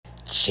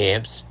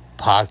Champs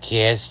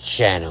Podcast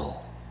Channel.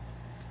 Out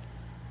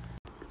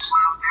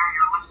there,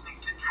 you're listening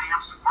to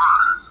Champs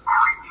Words,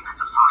 bringing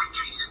the first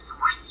Jason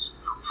Voorhees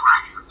from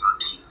Friday the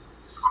 13th,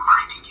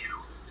 reminding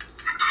you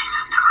that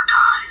Jason never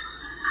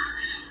dies.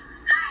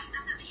 Hi,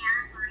 this is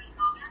Erin Marie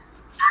Hogan,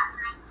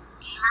 actress,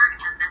 gamer,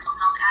 and mental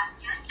health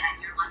advocate, and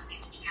you're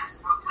listening to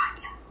Champs World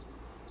Podcast.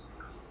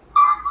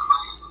 Hi,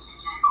 everybody, it's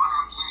CJ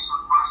Graham,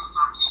 Jason Friday the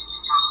 13th,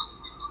 and you're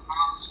listening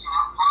to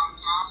Champ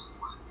Podcast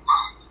with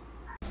Mike.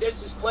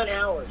 This is Clint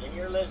Howard, and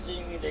you're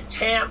listening to the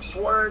Champs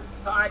Word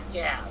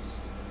Podcast.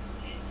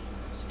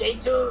 Stay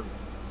tuned.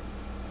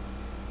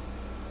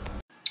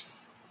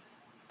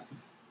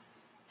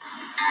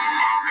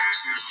 This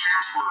is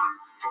Champs Word,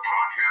 the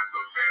podcast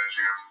of Fan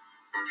Champs.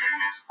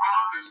 Opinions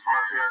on this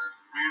podcast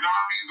may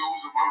not be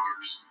those of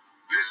others.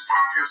 This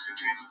podcast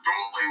contains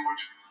adult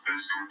language that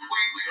is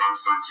completely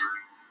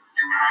uncensored.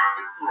 You have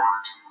been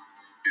warned.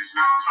 It's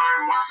now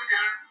time once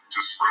again to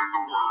spread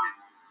the word.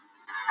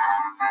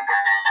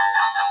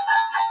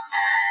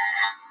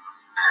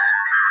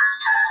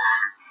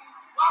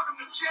 Welcome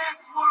to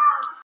Champs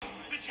Word.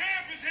 The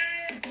champ is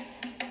here.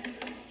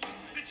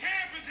 The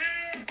champ is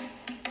here.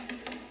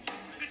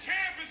 The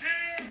champ is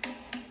here.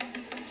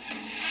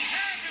 The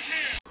champ is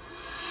here.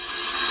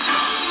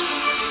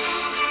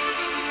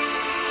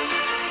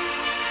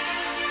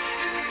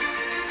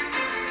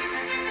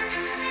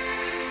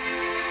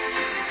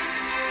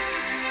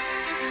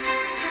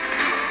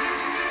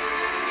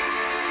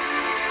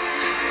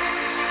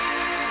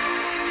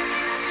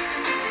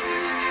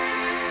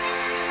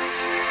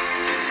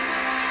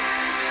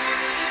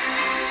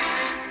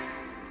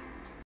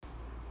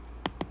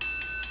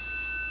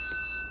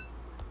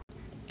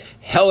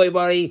 Hello,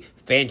 everybody.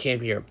 Fan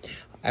Champ here.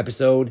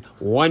 Episode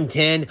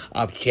 110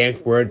 of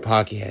Champs Word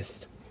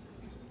Podcast.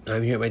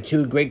 I'm here with my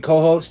two great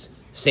co-hosts,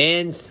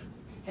 Sands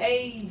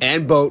Hey!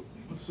 and Boat.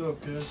 What's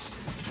up, guys?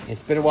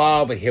 It's been a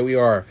while, but here we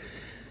are.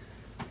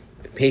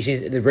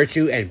 Patience is the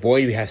virtue, and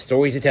boy, do we have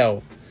stories to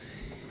tell.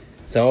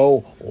 So,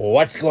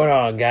 what's going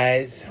on,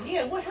 guys?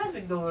 Yeah, what has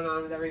been going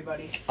on with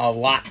everybody? A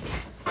lot.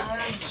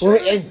 Sure.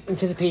 We're in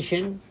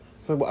anticipation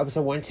for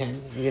episode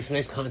 110. We get some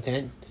nice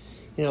content.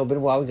 You know, been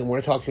a while. We got more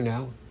to talk to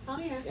now. Oh,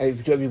 yeah.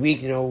 Every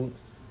week, you know,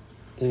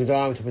 things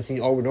on. We've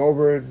seen over and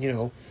over, you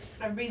know.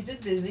 Everybody's been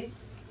busy.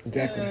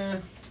 Exactly.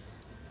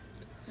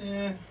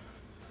 Yeah.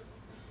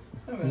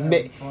 I've been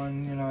having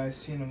fun, you know. I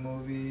seen a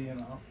movie, you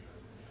know.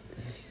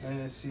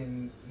 I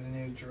seen the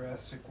new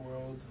Jurassic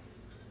World.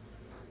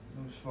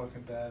 It was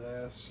fucking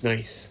badass.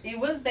 Nice. It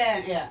was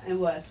bad. Yeah, it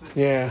was.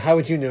 Yeah, how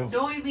would you know?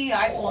 Knowing me,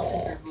 I fall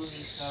asleep for movies,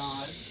 so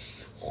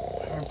it's...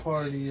 Our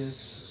party is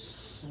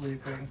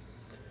sleeping.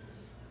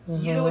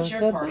 You know what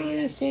your party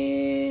is.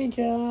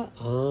 Messenger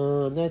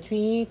on the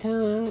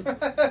treetop.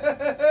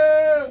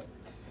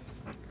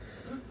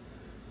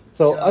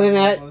 So, Yeah, other than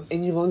that, that was-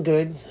 anyone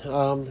good?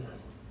 Time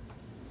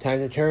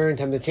to turn,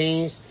 time to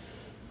change.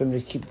 I'm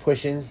going to keep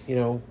pushing, you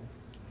know.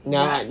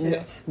 That too.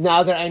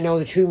 Now that I know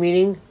the true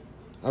meaning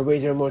of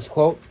Razor Ramon's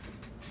quote,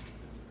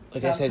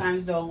 like I said,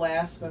 Sometimes don't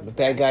last, but the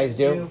bad guys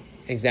do.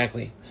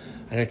 Exactly.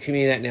 I know the true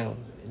meaning of that now.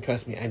 And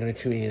trust me, I know the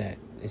true meaning of that.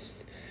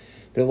 It's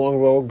been a long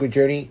road, good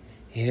journey.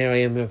 And here I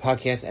am in a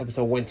podcast,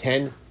 episode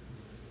 110.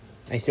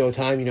 I still have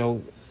time, you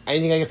know. I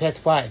didn't think I could pass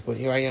 5, but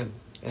here I am.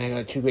 And I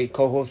got two great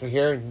co-hosts right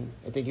here, and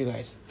I thank you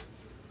guys.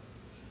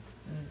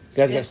 You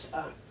guys It's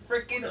got... a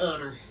freaking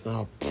honor.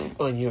 Oh,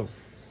 on you.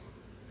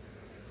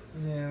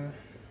 Yeah.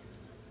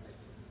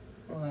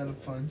 A lot of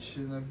fun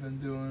shit I've been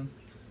doing.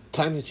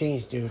 Time to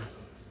change, dude.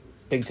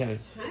 Big time.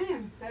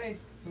 Hey.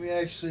 We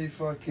actually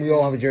fucking... We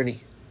all have a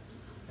journey.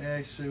 I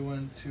actually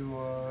went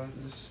to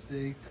the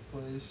steak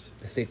place.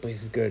 The steak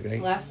place is good, right?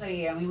 Last night,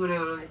 yeah, we went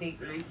out on a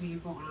date night. We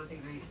went on a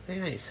date night. Very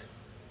nice.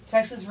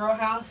 Texas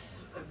Roadhouse,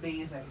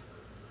 amazing.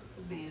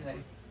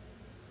 Amazing.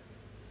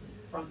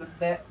 From the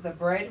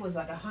bread was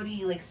like a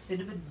honey, like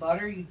cinnamon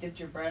butter you dipped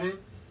your bread in.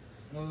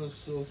 That was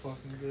so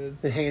fucking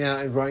good. Been hanging out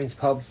at Ryan's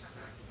Pub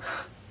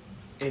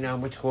in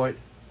what you call it?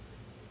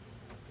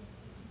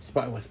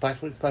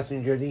 Spots in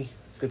New Jersey.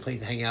 It's a good place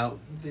to hang out.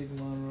 Big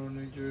Monroe,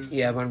 New Jersey.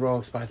 Yeah,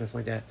 Monroe, Spots, something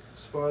like that.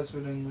 Spots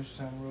with English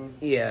Town Road.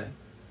 Yeah.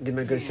 Give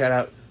them a good shout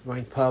out,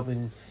 Ryan's Pub,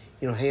 and,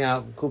 you know, hang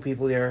out, cool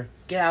people there.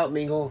 Get out,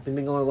 mingle. Been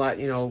mingling a lot,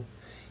 you know,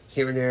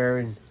 here and there,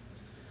 and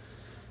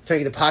try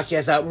to get the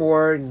podcast out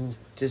more, and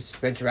just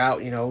venture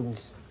out, you know,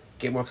 and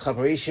get more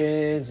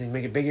collaborations, and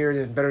make it bigger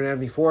and better than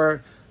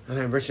before. I'm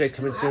having merchandise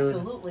coming soon.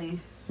 Absolutely.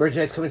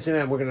 Merchandise coming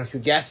soon. I'm working on a few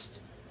guests.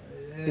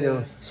 Yeah. You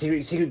know,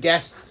 secret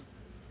guests.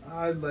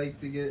 I'd like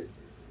to get,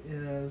 you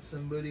know,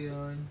 somebody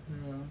on,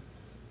 you know,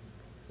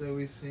 that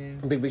we've seen.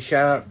 Big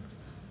shout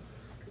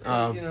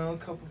out. You know, a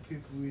couple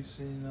people we've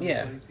seen that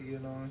Yeah. I'd like to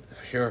get on.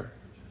 For sure.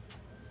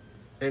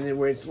 And then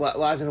where it's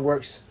lots in the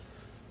works.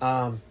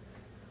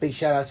 Big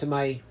shout out to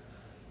my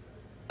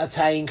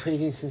Italian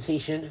crazy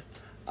sensation.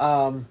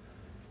 The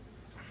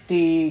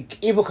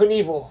Evil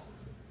Knievel,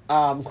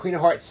 Queen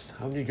of Hearts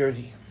of New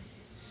Jersey.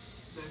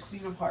 The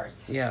Queen of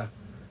Hearts. Yeah.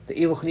 The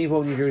Evil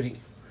Knievel of New Jersey.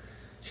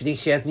 She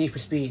thinks she has Need for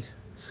Speed.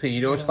 You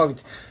know what I'm talking.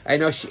 I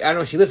know she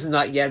listens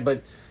not yet,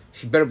 but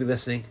She better be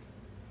listening.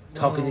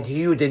 Talking No. to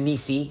you,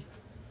 Denise.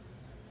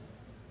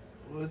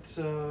 Let's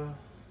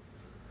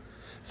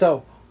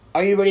So,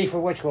 are you ready for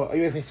what you call? Are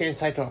you ready for stand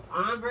side talk?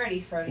 I'm ready,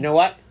 Freddie. You know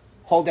what?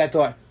 Hold that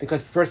thought,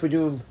 because first we're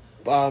doing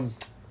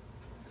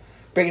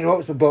breaking the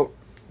ropes with boat,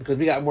 because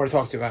we got more to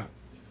talk to about.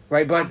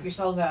 Right, bud? Knock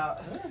yourselves out.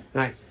 All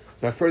right. So,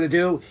 without further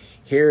ado,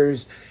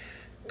 here's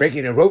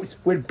breaking the ropes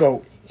with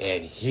boat,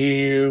 and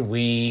here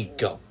we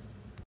go.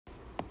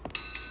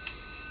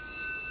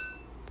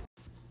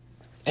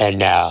 And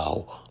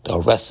now, the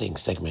wrestling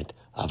segment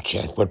of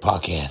Transport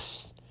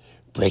Podcast,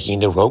 breaking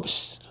the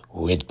ropes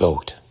with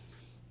boat.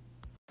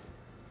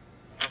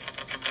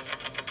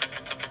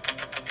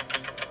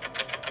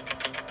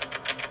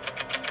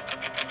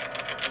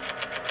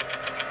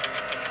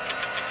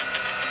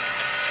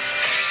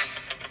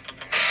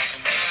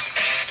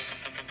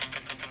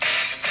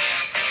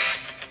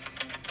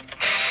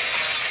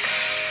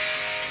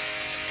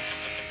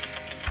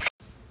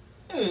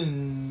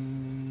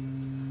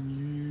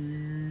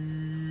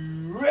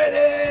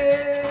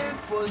 ready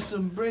for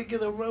some breaking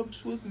the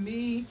ropes with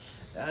me.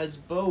 That's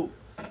Boat,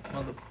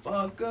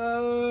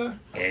 motherfucker,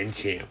 And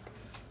champ.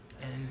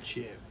 and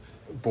Chip.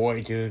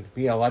 Boy, dude,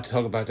 we got a lot to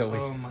talk about, don't we?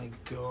 Oh my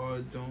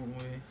god, don't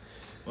we?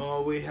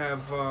 Well, we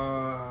have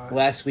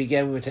Last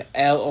weekend we went to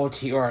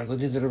LOTR,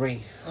 Legends of the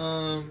Ring.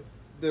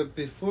 but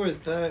before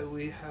that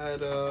we had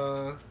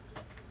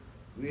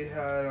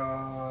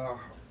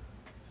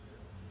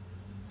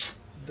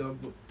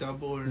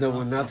double or No,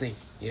 nothing. nothing.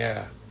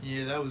 Yeah.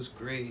 Yeah, that was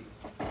great.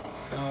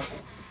 What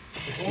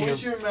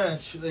was your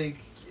match? Like,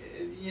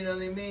 you know,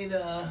 they made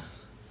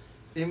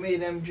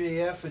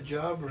MJF a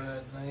jobber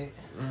that night.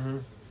 Mm-hmm.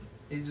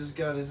 He just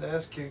got his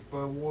ass kicked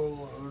by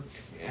Warlord.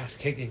 Ass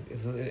kicking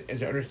is an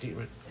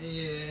understatement.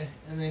 Yeah,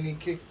 and then he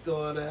kicked a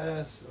lot of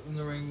ass in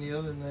the ring the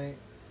other night.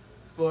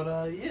 But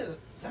yeah,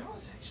 that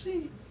was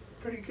actually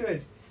pretty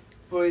good.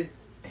 But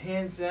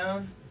hands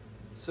down,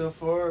 so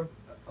far,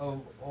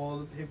 of all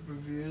the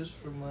pay-per-views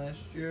from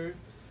last year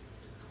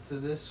to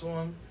this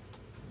one,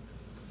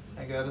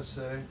 I gotta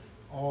say,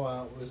 All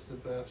Out was the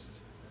best.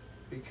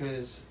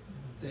 Because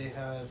they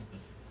had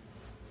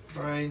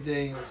Bryan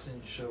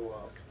Danielson show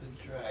up, the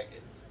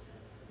Dragon.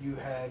 You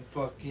had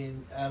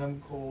fucking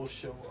Adam Cole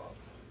show up.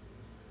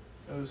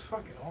 It was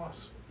fucking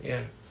awesome.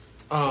 Yeah.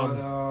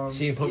 But,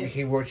 CM Punk yeah.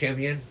 became world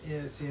champion. Yeah,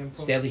 CM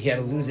Punk. Sadly, he had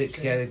to lose it.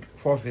 became He had to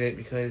forfeit it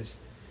because...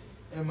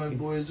 And my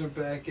boys are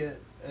back at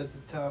the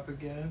top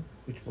again.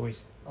 Which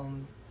boys?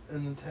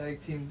 In the tag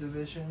team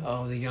division.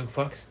 Oh, the young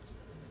fucks?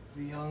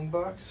 The Young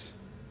Bucks.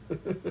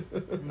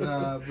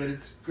 Nah, but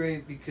it's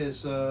great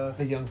because The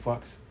young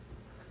fucks.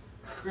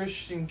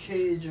 Christian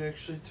Cage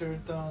actually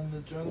turned on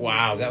the Jungle.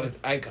 Wow, that Boy.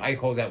 was... I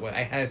called that one. I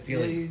had a Yeah,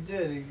 feeling. you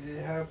did.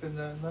 It happened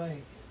that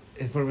night.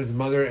 In front of his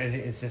mother and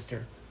his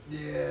sister.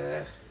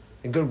 Yeah.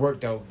 And good work,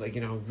 though. Like,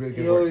 you know, really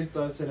good He work. always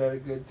does it at a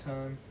good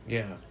time.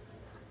 Yeah.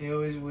 He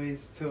always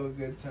waits till a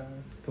good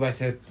time. Go back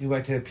to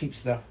the Peeps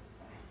stuff.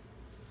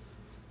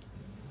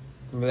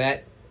 Remember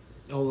that?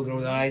 Oh, look at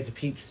those eyes, the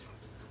Peeps.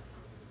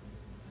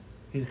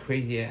 He's a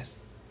crazy ass.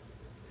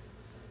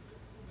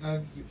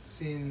 I've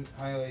seen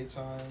highlights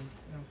on him.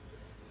 You know.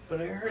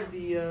 But I heard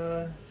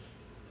the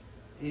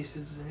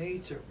Aces and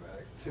Eights are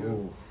back, too.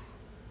 Ooh.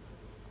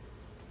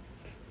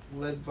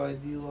 Led by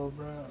D'Lo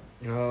Brown.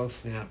 Oh,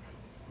 snap.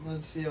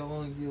 Let's see how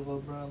long D'Lo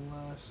Brown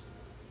lasts.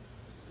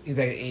 He's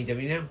back at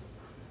AEW now?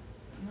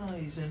 No,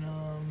 he's in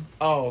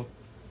Oh.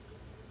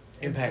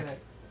 Impact.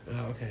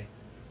 Oh, okay.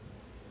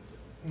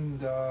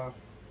 And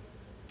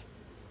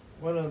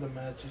what other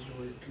matches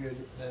were good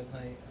that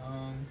night?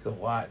 A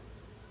lot.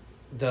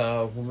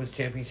 The Women's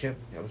Championship,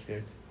 that was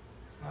good.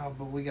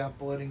 But we got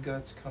Blood and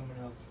Guts coming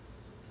up.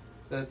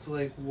 That's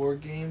like War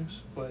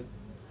Games, but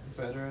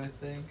better, I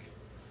think.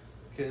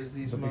 Because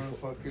these But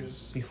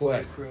motherfuckers Before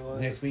fight that, for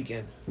life. next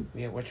weekend,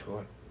 we have what you call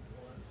it?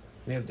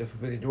 We have the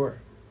Forbidden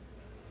Door.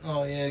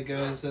 Oh yeah,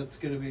 guys, that's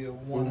gonna be a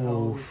one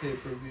hell of a pay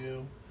per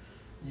view.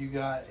 You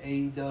got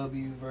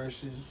AEW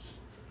versus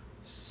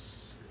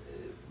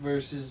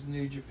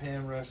New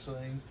Japan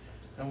Wrestling,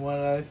 and what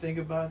I think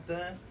about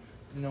that,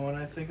 you know what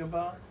I think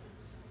about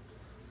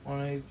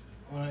when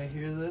I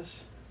hear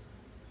this,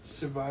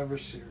 Survivor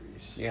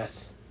Series.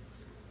 Yes.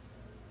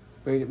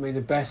 May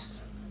the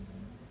best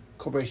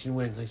corporation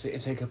win. Like,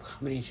 it's like a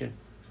combination.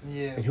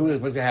 Yeah. And who knows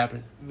what's gonna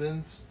happen?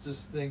 Vince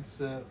just thinks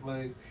that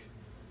like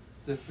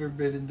the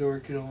Forbidden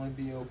Door could only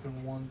be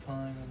open one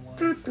time in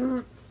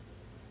life.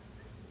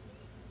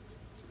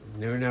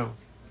 Never know.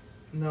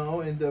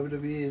 No, in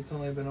WWE it's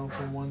only been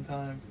open one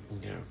time.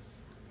 Yeah.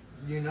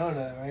 You know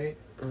that, right?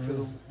 Mm-hmm. For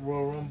the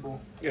Royal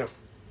Rumble. Yep.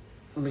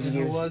 And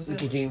who was it?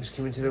 Mickey James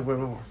came into the Royal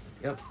Rumble.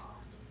 Yep.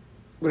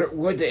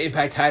 With the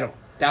Impact title.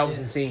 That was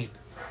insane.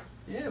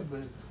 Yeah, but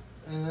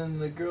and then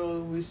the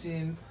girl we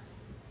seen,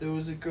 there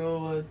was a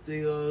girl at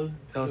the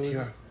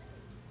LTR.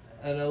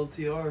 at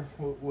LTR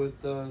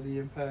with the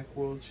Impact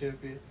World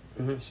Champion.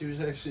 Mm-hmm. She was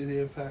actually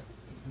the Impact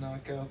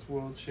Knockouts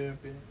World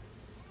Champion.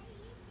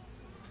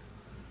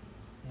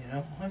 You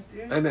know what,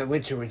 dude? I met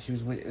Winter when she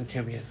was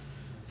champion.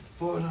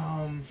 But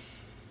I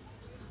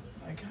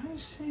gotta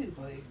say,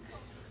 like,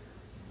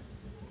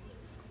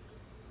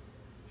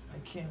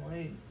 can't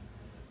wait.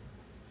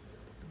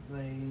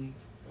 Like,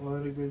 a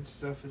lot of good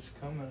stuff is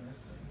coming, I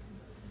think.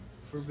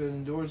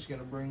 Forbidden Door's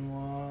gonna bring a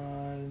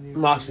lot of new...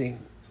 Moxley,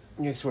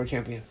 next world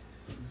champion.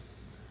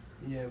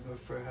 Yeah, but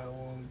for how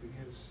long?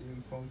 Because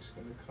CM Punk's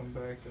gonna come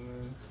back and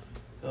then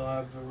he'll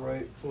have the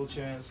rightful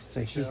chance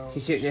to challenge.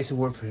 He's nice and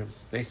warm for him.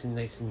 Nice and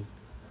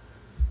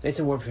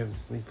warm for him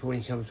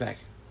when he comes back.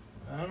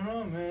 I don't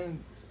know,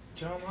 man.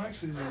 John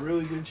Moxley's a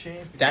really good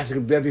champion.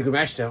 That'd be a good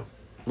match, though.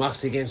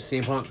 Moxley against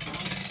CM Punk.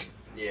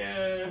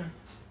 Yeah.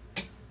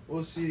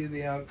 We'll see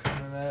the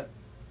outcome of that.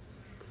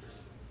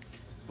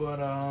 But,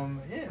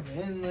 yeah,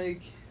 man,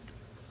 like,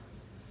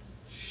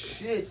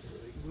 shit.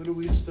 Like, where do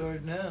we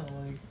start now?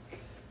 Like,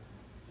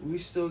 we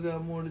still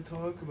got more to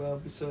talk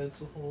about besides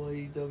the whole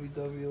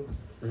AEW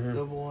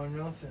double or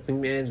nothing.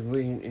 McMahon's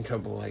really in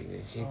trouble. Like,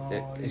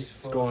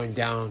 it's going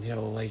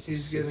downhill. Like,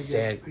 he's gonna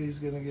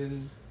get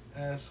his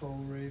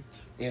asshole raped.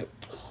 Yep.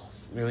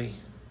 Really?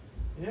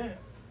 Yeah.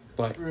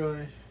 But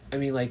really. I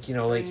mean, like, And you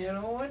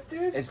know what,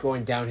 dude? It's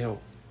going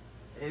downhill.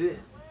 It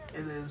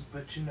is,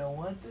 but you know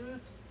what,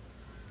 dude?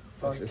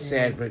 It's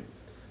sad, but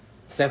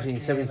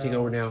Stephanie's taking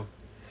over now.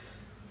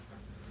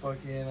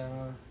 Fucking,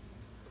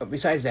 But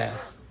besides that,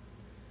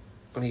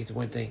 I need to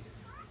one thing.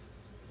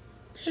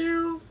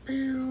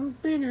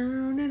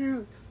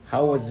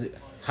 How was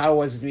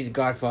it to meet the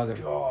Godfather?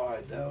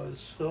 God, that was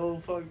so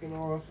fucking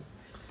awesome.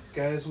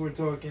 Guys, we're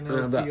talking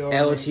LTR.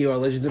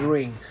 LTR, Legend of the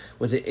Ring,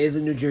 was in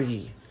Island, New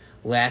Jersey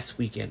last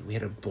weekend. We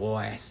had a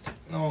blast.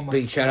 Oh my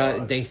Big shout God. out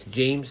and thanks to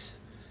James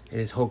and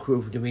his whole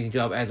crew for doing an amazing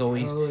job as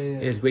always. Oh, yeah.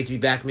 It was great to be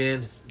back,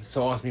 man. It's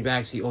so awesome to be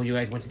back. See all you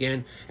guys once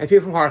again, and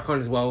people from HardCon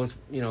as well as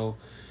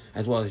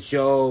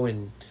Joe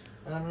and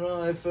I don't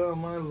know. I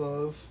found my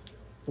love.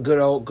 good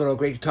old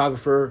great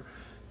photographer.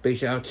 Big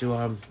shout out to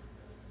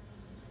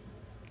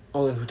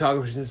all the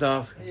photographers and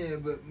stuff. Yeah,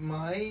 but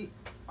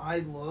I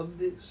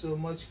loved it so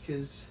much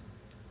because,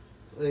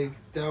 like,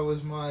 that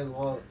was my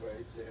love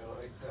right there.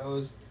 Like,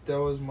 that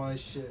was my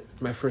shit.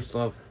 My first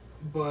love.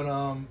 But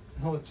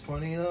no, it's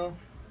funny though.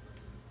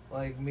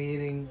 Like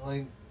meeting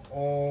like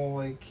all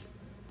like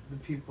the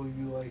people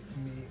you like to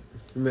meet.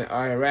 We met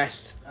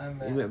IRS.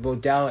 We met Bo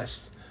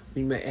Dallas.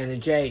 We met Anna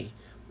J.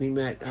 We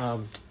met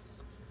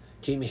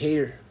Jamie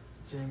Hayter.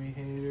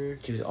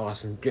 She was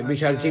awesome. Big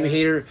shout out to Jamie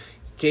Hayter.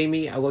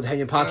 Jamie, I love to have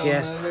you on your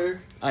podcast.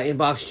 I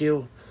inboxed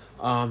you.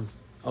 I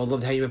would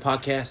love to have you on my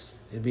podcast.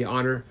 It'd be an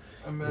honor.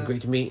 It'd be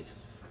great to meet.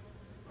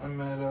 I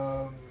met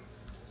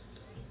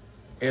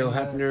Errol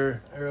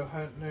Hebner.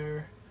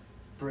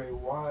 Bray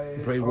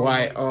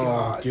Wyatt. Oh,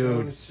 God, dude.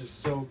 That was just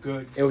so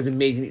good. It was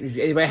amazing. If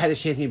anybody had a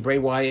chance to meet Bray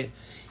Wyatt,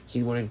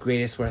 he's one of the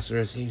greatest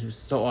wrestlers. He was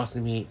so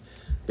awesome to meet.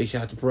 Big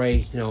shout out to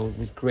Bray. It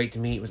was great to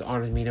meet. It was an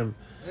honor to meet him.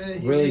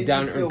 Really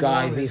down to earth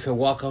guy. Made me feel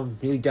welcome.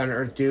 Really down to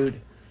earth dude.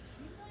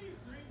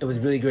 It was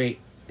really great.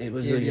 It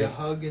was really good. good.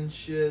 Hug and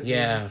shit.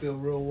 Yeah. Made me feel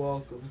real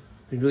welcome.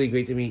 It was really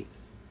great to meet.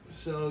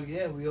 So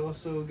yeah, we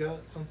also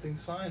got something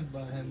signed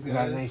by him. We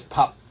got a nice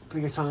pop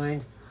figure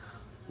signed.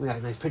 We got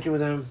a nice picture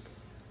with him.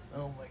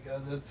 Oh my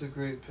God, that's a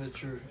great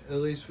picture. At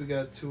least we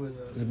got two of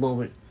them. It was a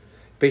moment.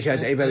 Big shout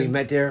out to everybody we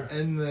met there.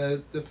 And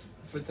the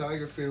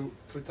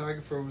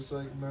photographer was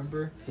like,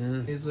 remember?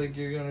 Mm-hmm. He's like,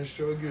 you're gonna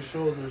shrug your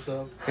shoulders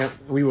up. Yep,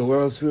 we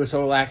were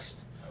so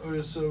relaxed. We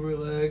were so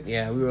relaxed.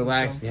 Yeah, we were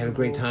relaxed. We had a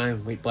great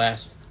time. We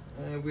blast.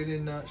 And we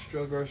did not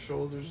shrug our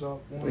shoulders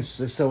up once.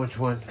 It's so much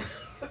fun.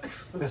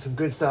 We got some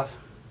good stuff.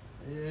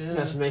 Yeah.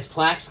 Got some nice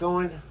plaques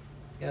going.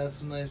 Got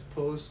some nice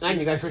posters. And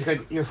you guys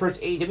got your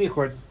first AEW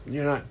card.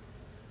 You're not.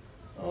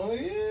 Oh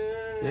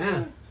yeah.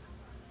 Yeah.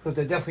 So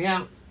they're definitely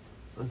out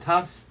on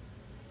tops.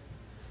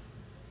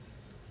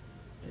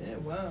 Yeah,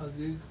 wow,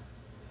 dude.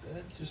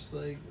 That just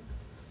like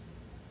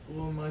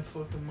blew my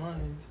fucking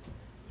mind.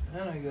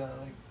 And I got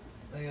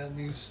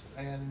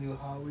a new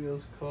Hot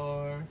Wheels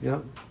car.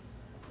 Yep.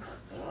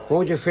 What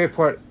was your favorite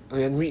part of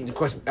the meeting? Of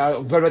course, what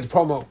about the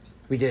promo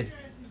we did?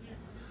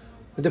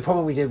 With the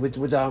promo we did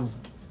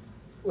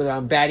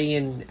with Batty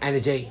and Anna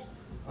J.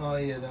 Oh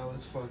yeah, that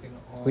was fucking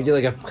awesome. We did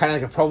like a kind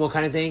of like a promo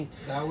kind of thing.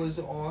 That was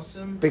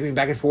awesome. Bickering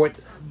back and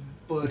forth.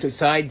 But we took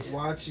sides.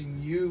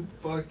 Watching you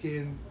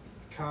fucking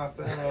cop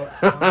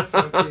out on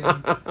fucking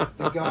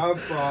The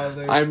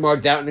Godfather. I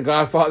marked out in The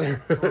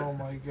Godfather. Oh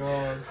my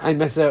God. I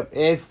messed up.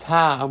 It's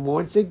time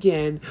once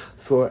again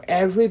for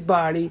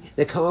everybody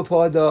to come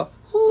aboard the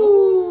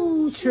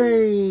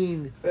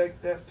train.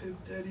 Back that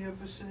Pimp Daddy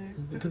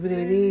episode. Pimp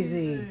Daddy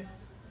easy.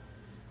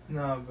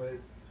 No, but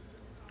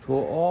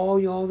for all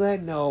y'all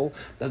that know,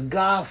 The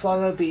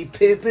Godfather be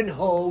pimping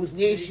hoes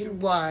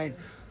nationwide.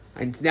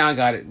 And now I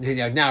got it.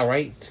 Now,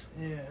 right?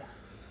 Yeah.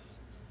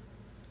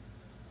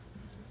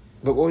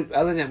 But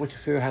other than that, what's your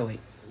favorite highlight?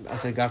 I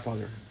said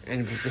Godfather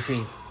and the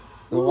Fiend.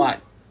 A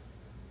lot.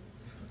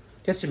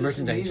 Just the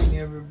merchandise. Meeting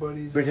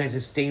everybody. Merchandise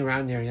is staying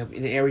around there,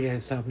 in the area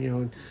and stuff,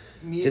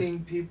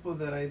 Meeting people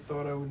that I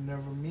thought I would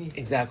never meet.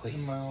 Exactly.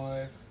 In my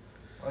life.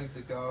 Like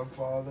The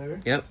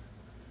Godfather. Yep.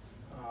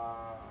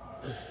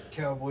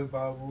 Cowboy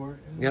Bob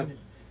Orton. Yep.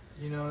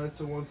 It's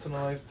a once in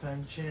a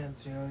lifetime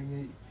chance.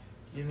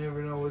 You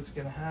never know what's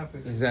gonna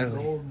happen. 'Cause Exactly.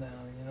 He's old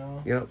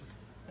now. Yep.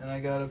 and I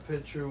got a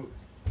picture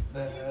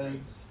that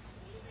has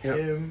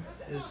him,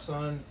 his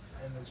son,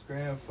 and his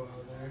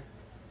grandfather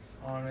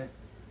on it.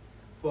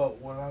 But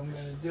what I'm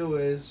gonna do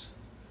is,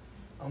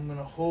 I'm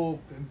gonna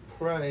hope and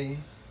pray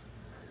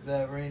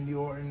that Randy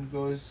Orton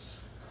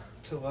goes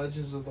to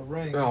Legends of the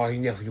Ring. Oh,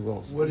 he definitely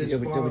will. With his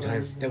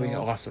father, That'll be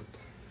awesome.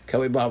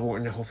 Kelly Bob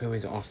Orton, the whole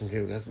family's awesome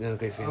too. That's another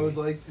great family. I would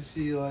like to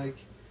see like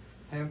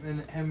him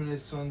and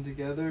his son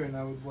together, and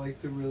I would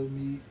like to really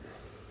meet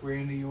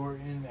Randy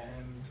Orton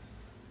and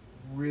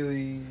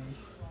really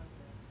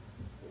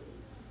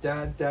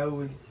that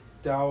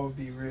would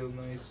be real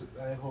nice.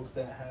 I hope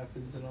that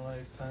happens in a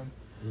lifetime.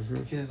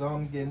 Because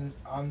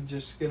I'm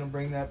just gonna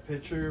bring that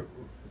picture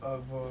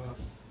of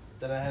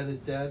that I had his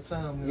dad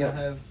sign. I'm gonna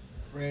have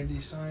Randy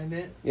sign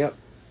it. Yep.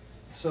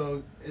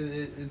 So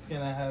it's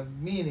gonna have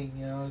meaning,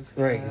 you know. It's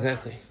right,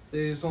 exactly.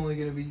 There's only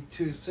gonna be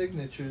 2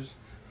 signatures,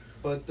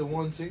 but the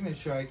one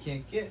signature I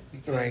can't get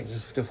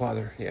because the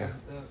father,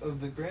 of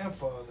the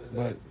grandfather.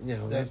 But you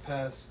know that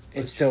passed.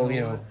 It's still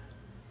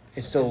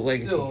it's still a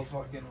legacy. It's still a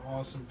fucking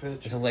awesome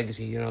picture. It's a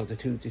legacy, you know. The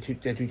two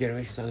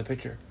generations on the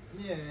picture.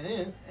 Yeah,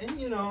 and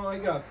you know I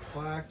got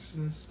plaques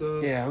and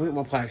stuff. Yeah, I want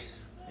more plaques.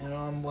 You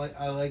know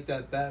I like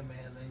that Batman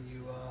that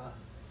you.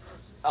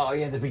 Oh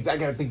yeah, I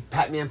got a big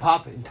Batman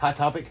pop in Hot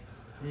Topic.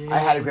 Yeah. I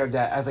had to grab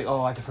that. I was like,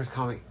 oh, that's the first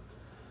comic.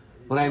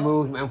 When I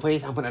moved my own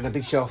place, I'm putting it on a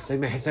big shelf. They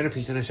made a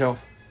centerpiece on the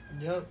shelf.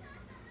 Yep.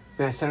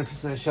 Made a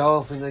centerpiece on the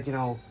shelf, and like you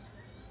know.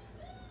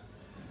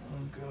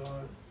 Oh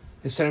God.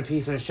 The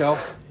centerpiece on the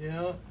shelf.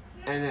 Yeah.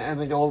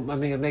 And I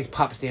made a nice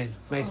pop stand,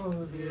 nice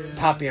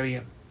pop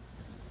area.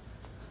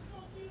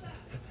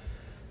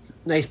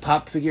 Nice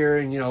pop figure,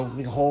 and you know,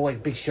 make a whole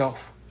like big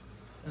shelf.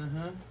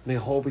 Make a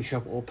whole big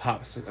shelf, all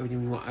pops, like,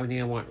 everything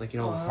I want, like you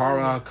know,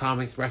 horror,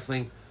 comics,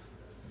 wrestling.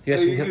 Are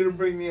you gonna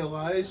bring me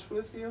Elias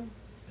with you?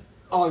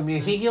 Oh, you mean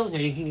Ezekiel? No,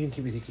 you can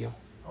keep Ezekiel.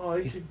 Oh,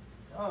 I could.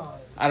 Oh.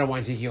 I don't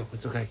want Ezekiel.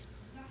 It's okay.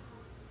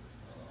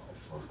 Oh,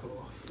 fuck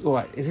off.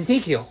 What? It's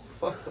Ezekiel.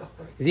 Fuck off.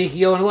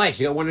 Ezekiel and Elias.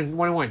 You got one and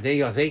one. There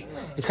you go. See,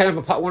 it's kind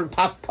of a one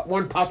pop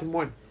and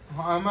one.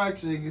 I'm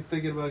actually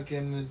thinking about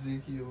getting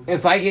Ezekiel.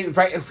 If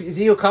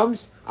Ezekiel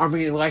comes, I'm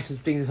bringing Elias'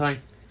 thing to sign.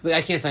 But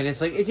I can't sign it.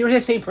 It's like you're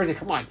the same person.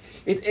 Come on,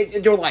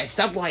 you're lying.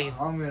 Stop lying.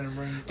 I'm gonna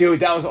bring.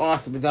 Dude, that was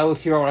awesome. That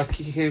was hero. I was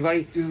kicking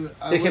anybody. Dude,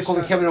 they kept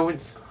calling Kevin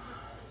Owens.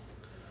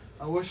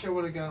 I wish I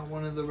would have got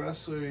one of the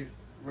wrestling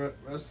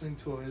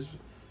toys,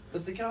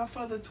 but the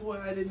Godfather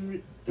toy I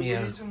didn't. The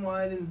reason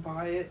why I didn't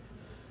buy it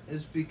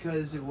is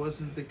because it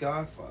wasn't the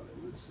Godfather.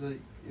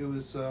 It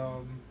was.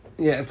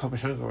 Yeah, Papa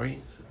Shango,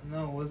 right?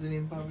 No, it wasn't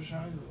even Papa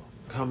Shango.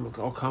 Come,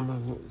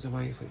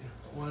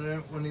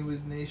 when he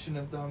was Nation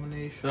of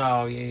Domination.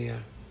 Oh yeah.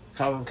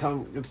 Come.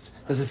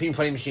 The Supreme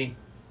Fighting Machine.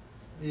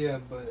 Yeah,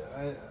 but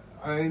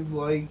I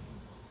like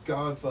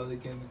Godfather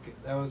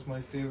gimmick. That was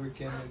my favorite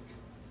gimmick.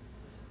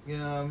 You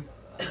know,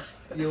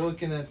 you're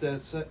looking at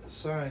that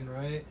sign,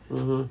 right?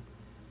 Mm-hmm.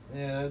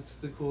 Yeah, that's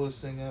the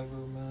coolest thing ever,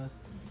 man.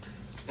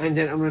 And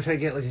then I'm gonna try to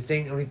get like a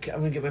thing. I'm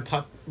gonna get my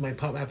pop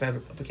app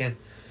up again.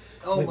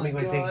 Oh my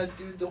God,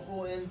 dude! The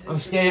whole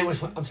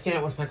anticipation. I'm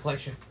scanning with my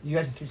collection. You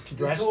guys can keep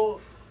the rest. The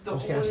whole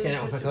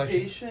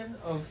anticipation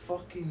of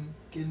fucking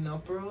getting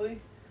up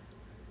early.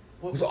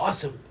 It was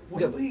awesome. What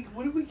did we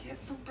get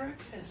for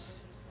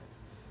breakfast?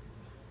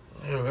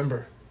 I don't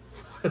remember.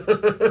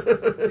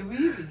 Did we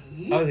even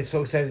eat? I was like,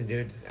 so excited,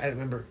 dude. I don't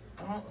remember.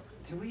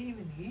 Did we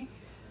even eat?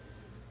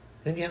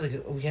 I think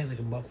we had like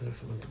a muffin or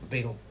something, a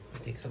bagel. I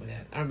think something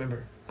like that. I don't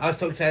remember. I was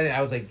so excited.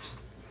 I was like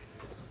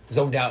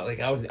zoned out. Like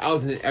I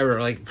was in an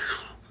error. Like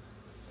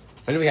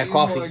I knew we had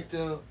coffee.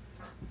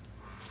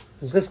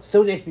 It's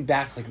so nice to be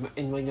back. Like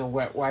in you know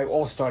where I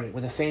all started,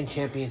 when the fan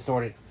champion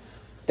started.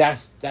 That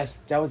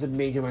was a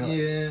major moment.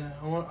 Yeah,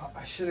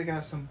 I should have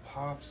got some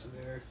pops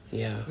there.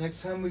 Yeah.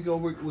 Next time we go,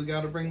 we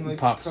got to bring like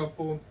pops. a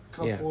couple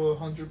of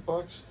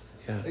 $100.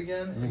 Yeah.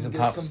 Again, and get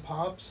pops. some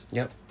pops.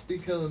 Yep.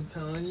 Because I'm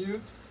telling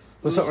you,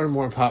 we'll start ordering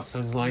more pops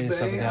online and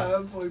stuff like that. They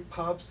have like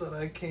pops that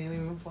I can't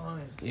even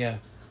find. Yeah.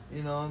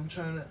 You know, I'm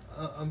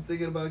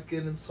thinking about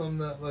getting some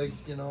that like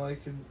I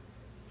can,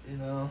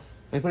 I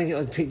want to get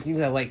like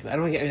things I like. I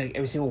don't want to get like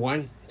every single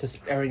one.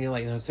 Just everything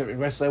like certain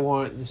wrestler I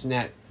want, this and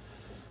that.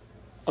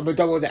 I'm gonna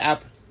download the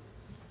app.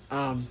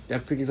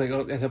 That freaking is like,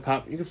 oh, that's a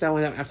pop. You can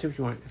download that app too if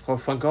you want. It's called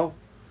Funko,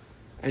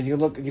 and you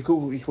look, you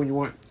Google each one you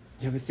want.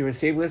 You have a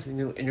save list in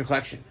your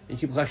collection. You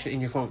keep a collection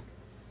in your phone.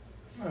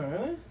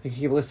 Alright. You can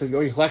keep a list of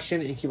your collection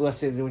and keep a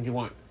list of the ones you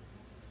want.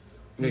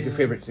 Make your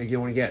favorites that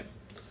you want to get.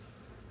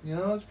 You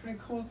know that's pretty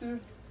cool, dude.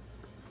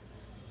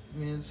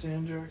 Me and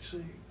Sandra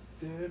actually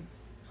did.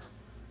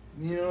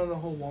 You know the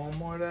whole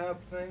Walmart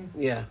app thing?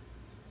 Yeah.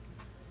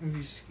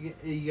 If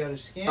you gotta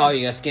scan. Oh,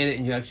 you gotta scan it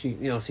and you actually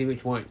see what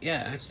you want.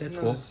 Yeah, that's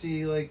cool.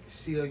 See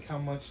how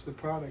much the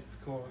product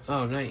costs.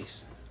 Oh,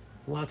 nice.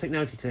 A lot of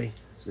technology today.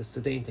 It's just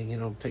the main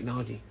thing,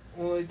 technology.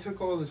 Well, they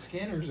took all the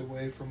scanners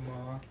away from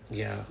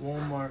Yeah.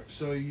 Walmart,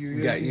 so you're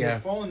Yeah, using yeah. your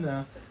phone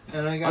now.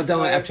 And I I'll got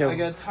download tired, app too. I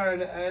got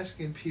tired of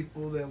asking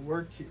people that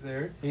work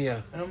there.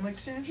 Yeah. And I'm like,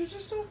 Sandra,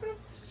 just open up.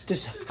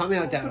 Just help me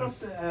out open that up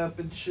the app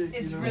and shit.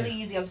 It's you know? really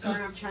easy. I'm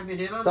sorry I'm chiming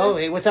in on So,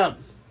 this. hey, what's up?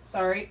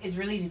 Sorry, it's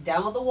really easy.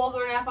 Download the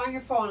Walmart app on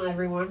your phone,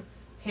 everyone.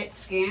 Hit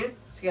scan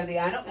the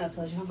item, and it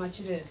tells you how much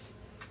it is.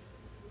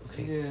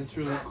 Okay. Yeah, it's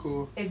really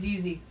cool. It's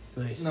easy.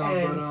 Nice. No,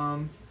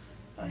 And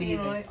but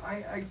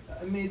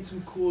I made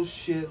some cool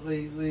shit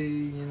lately.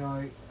 You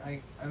know,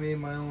 I made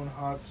my own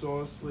hot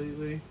sauce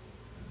lately,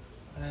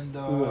 and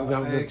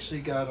I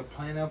actually got a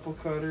pineapple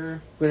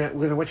cutter. We're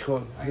gonna what you call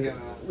it?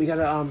 We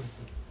gotta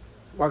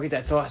market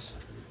that sauce.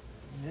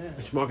 Yeah.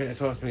 Let's market that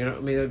sauce. We're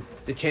gonna make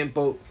the Champ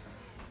Boat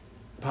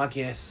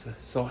podcast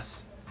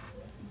sauce.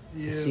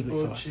 Yeah, secret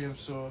boat sauce. champ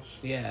sauce.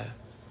 Yeah.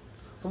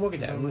 We'll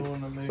market that. I'm We're the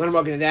one that makes gonna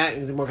market that.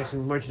 We're gonna market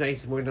some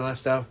merchandise. We're gonna do a lot of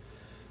stuff.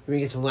 We're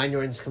gonna get some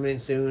lanyards coming in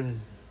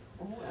soon.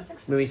 Oh, that's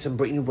exciting. Maybe some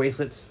new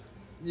bracelets.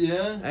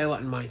 Yeah, I have a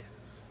lot in mind.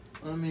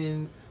 I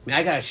mean,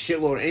 I got a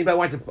shitload. Anybody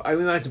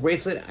wants a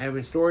bracelet? I have it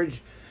in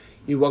storage.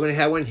 You are gonna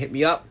have one? Hit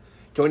me up.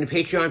 Join the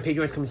Patreon.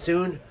 Patreon's coming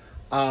soon.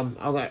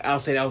 I'll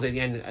say that at the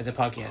end of the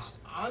podcast.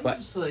 I'm But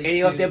just like,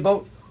 any off that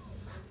boat?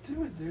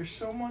 dude, there's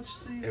so much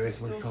to There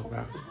is much to talk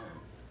about.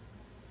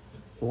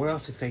 What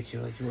else excites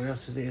you? Like, what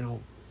else is that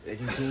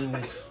you've seen?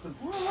 Like,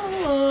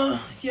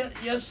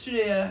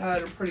 Yesterday I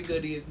had a pretty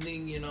good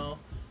evening, you know,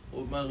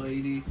 with my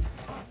lady.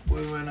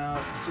 We went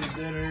out to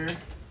dinner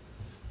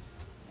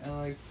at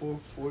like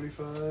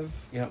 4:45.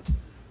 Yep.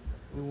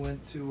 We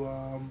went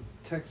to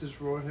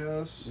Texas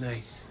Roadhouse.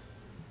 Nice.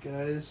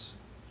 Guys,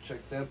 check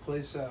that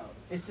place out.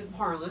 It's in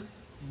Harlan.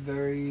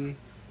 Very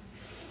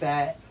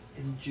fat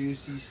and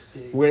juicy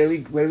steaks. Where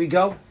do we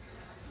go?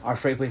 Our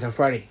freight place on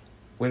Friday.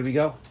 Where do we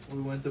go?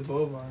 We went to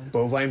Bovine.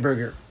 Bovine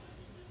Burger.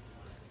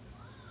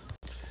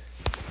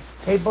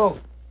 Hey, Bo.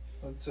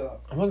 What's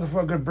up? I'm looking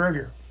for a good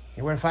burger.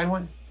 You want to find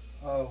one?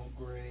 Oh,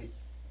 great.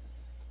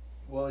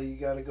 Well, you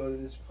got to go to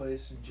this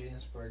place in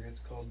Jamesburg. It's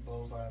called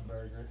Bovine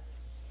Burger.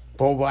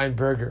 Bovine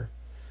Burger.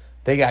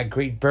 They got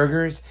great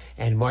burgers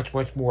and much,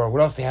 much more.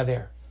 What else they have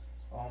there?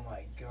 Oh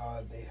my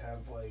God, they have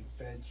like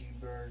veggie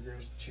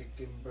burgers,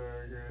 chicken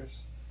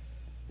burgers.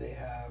 They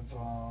have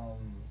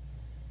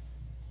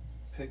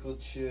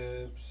pickled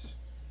chips,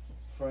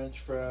 French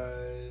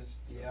fries,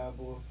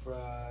 Diablo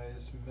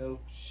fries,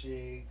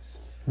 milkshakes.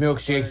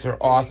 Milkshakes are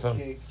awesome.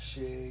 Cake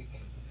shake,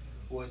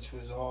 which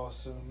was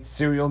awesome.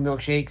 Cereal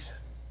milkshakes.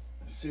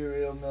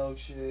 Cereal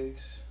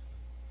milkshakes.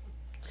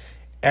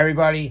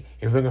 Everybody,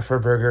 if you're looking for a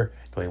burger,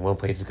 there's only one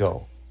place to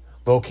go.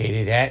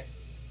 Located at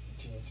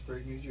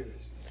Jamesburg, New Jersey.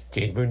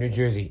 Jamesburg, New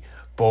Jersey.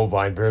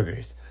 Bovine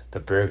Burgers. The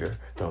burger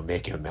that'll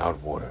make your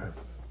mouth water.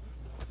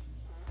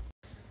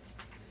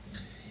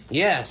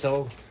 Yeah,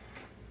 so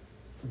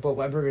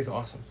Bovine Burger is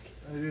awesome.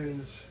 It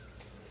is.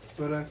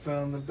 But I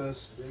found the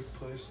best steak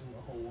place in the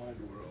whole wide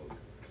world.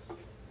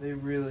 They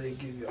really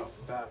give you a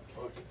fat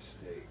fucking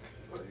steak.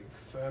 Like,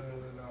 fatter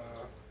than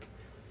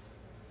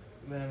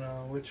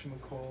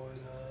whatchamacallit,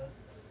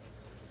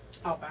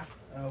 Outback.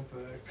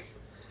 Outback.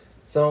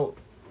 So,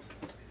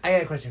 I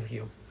got a question for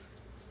you.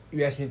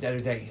 You asked me the other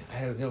day. I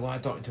had a lot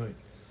of thought into it.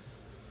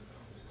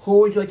 Who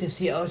would you like to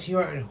see at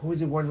LTR, and who's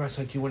the one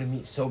wrestler that you want to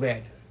meet so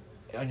bad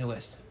on your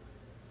list?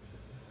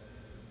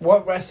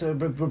 What wrestler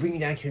will bring you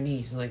down to your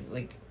knees and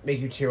like make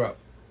you tear up?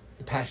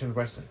 The passion of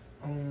wrestling.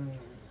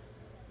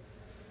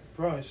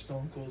 Probably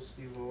Stone Cold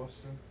Steve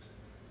Austin.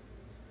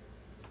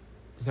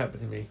 It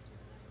happened to me.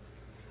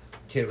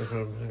 Kid,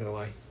 I'm not gonna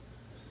lie.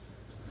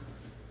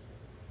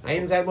 I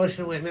even got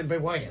emotional when I met Bray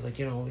Wyatt. Like,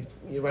 you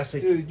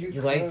wrestling. Dude,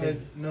 you liked cried.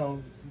 it.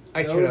 No,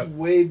 I that teared was up.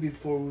 way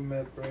before we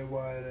met Bray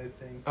Wyatt,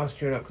 I think. I was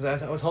tearing up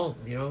because I was home.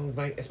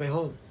 It's my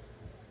home.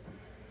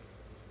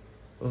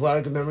 There was a lot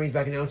of good memories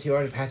back in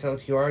LTR, the past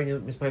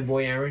LTR. With my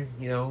boy Aaron.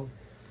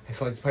 I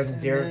felt his presence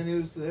And there. then he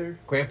was there.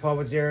 Grandpa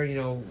was there.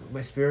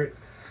 My spirit.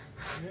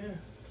 Yeah.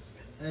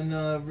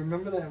 And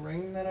remember that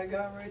ring that I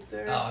got right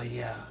there? Oh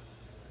yeah.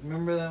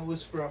 Remember that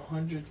was for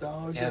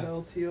 $100 Yeah. at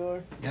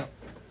LTR? Yep.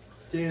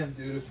 Damn,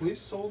 dude, if we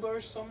sold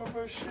some of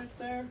our shit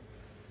there,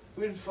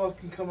 we'd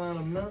fucking come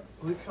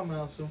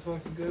out some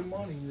fucking good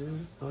money,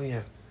 dude. Oh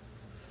yeah.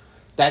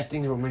 That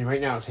thing with me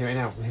right now. Say right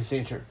now, his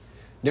signature.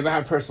 Never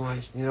had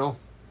personalized.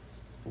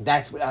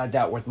 That's without a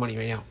doubt worth money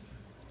right now.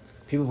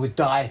 People would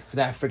die for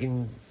that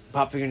freaking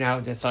pop figure now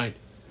that's signed.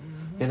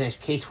 Mm-hmm. And there's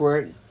case for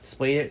it,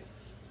 displayed it.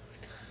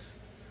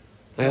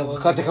 They'll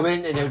come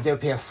in and they'll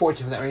pay a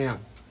fortune for that right now.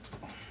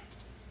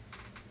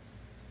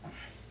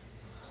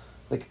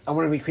 Like, I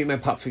want to recreate my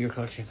pop figure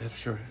collection, that's for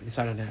sure. I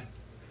decided on that.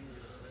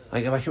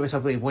 Like, if I shoot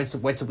myself like once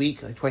a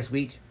week, like twice a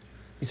week,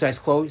 besides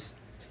clothes,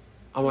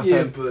 I want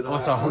to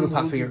start a whole new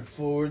pop figure. I'm looking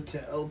forward to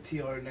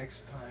LTR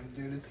next time,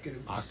 dude. It's going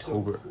to be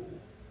October. so cool.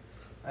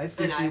 I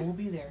think I will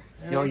be there.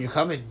 You're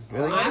coming,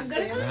 really? I'm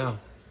gonna come. Wow.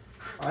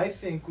 I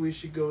think we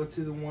should go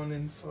to the one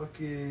in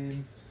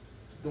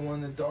the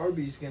one that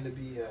Darby's going to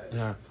be at.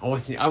 Yeah. I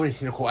want to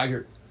see Nicole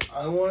Eggert.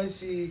 I want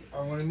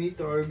to meet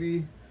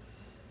Darby.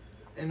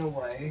 in a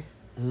way.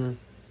 Mm-hmm.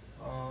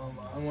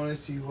 I want to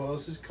see who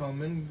else is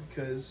coming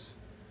because,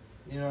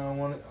 I'm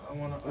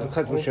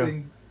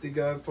hoping the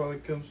Godfather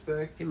comes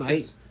back. He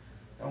might.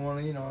 I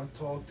want to,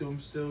 talk to him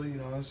still, see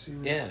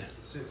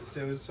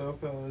what's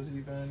up, how has he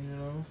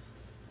been,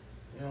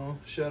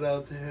 shout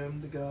out to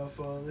him, the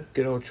Godfather.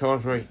 Good old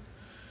Charles Wright.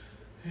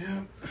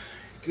 Yeah,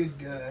 good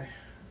guy.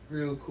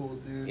 Real cool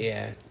dude.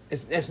 Yeah.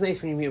 It's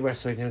nice when you meet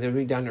wrestlers, they're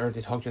really down to earth,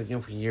 they talk to you,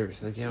 for years.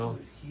 Dude,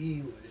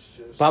 he was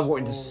just Bob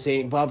Orton's the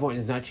same. Bob Orton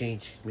does not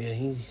change. Man,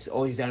 he's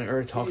always down to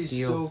earth, talks to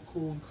you. He's so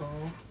cool and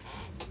calm.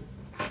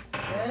 I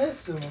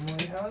asked him, I'm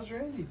like, how's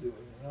Randy doing?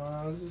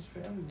 How's his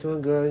family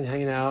doing good,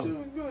 hanging out.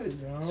 Doing good,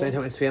 Spending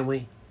time with his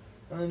family.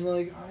 And,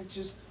 I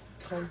just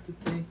come to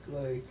think,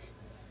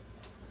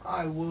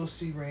 I will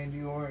see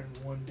Randy Orton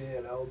one day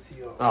at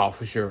LTO. Oh,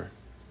 for sure.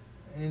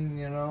 And,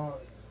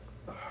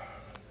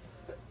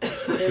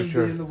 him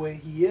sure. being the way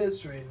he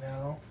is right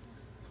now,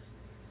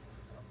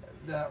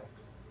 that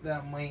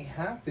might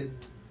happen.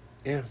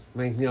 Yeah,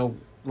 want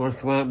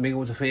to come out and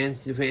mingle with the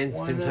fans,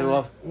 Why time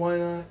off. Why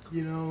not,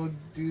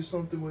 do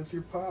something with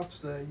your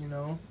pops that,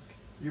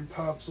 your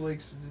pops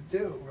likes to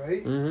do,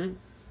 right? Mm-hmm.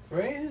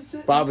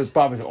 Right?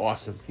 Bob is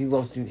awesome. He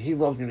loves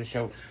doing the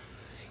shows.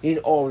 He's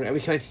all every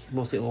time he's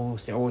mostly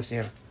always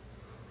there.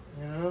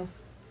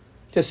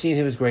 Just seeing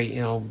him is great.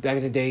 Back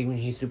in the day when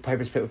he used to do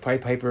Piper's Pit with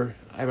Piper,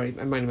 I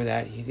remind him of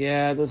that.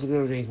 Those are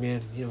good days,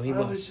 man. He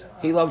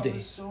loved it. I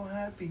was so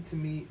happy to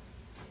meet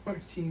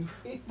 14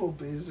 people,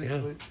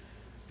 basically.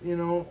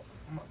 Yeah.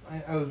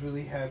 I was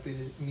really happy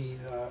to meet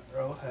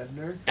Earl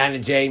Hebner. Anna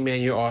Jay,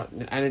 man, you're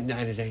awesome.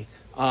 Anna Jay.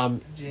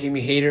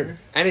 Jimmy Hayter.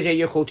 Anna Jay,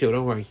 you're cool too,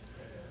 don't worry.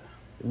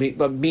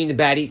 But me and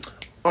the baddie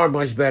are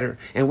much better.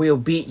 And we'll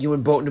beat you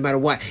in boat no matter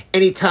what.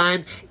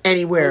 Anytime,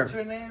 anywhere. What's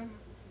her name?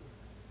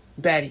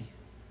 Baddie.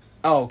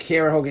 Oh,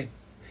 Kara Hogan.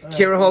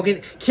 Kara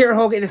Hogan,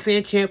 the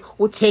fan champ,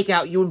 will take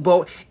out you in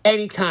boat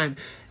anytime.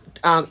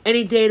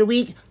 Any day of the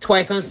week,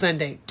 twice on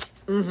Sunday.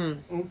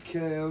 Mm-hmm.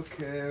 Okay.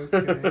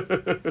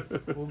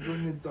 We'll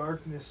bring the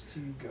darkness to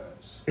you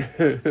guys.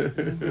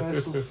 You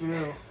guys will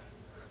feel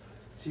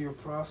to your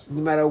prosperity.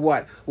 No matter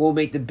what, we'll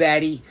make the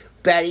baddie.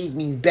 Baddie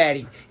means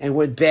baddie, and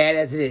we're bad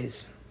as it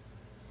is.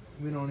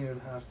 We don't even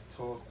have to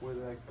talk. We're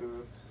that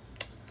good.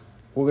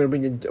 We're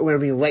gonna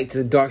bring light to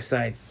the dark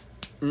side.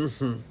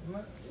 Mm-hmm.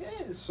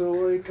 Yeah. So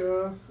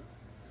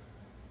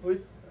what?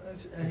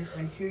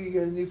 I hear you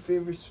got a new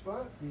favorite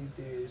spot these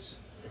days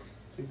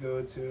to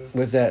go to.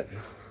 What's that?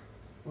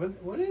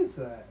 What is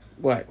that?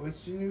 What?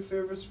 What's your new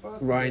favorite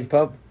spot? Ryan's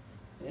Pub.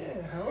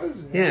 Yeah, how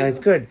is it? Yeah, it's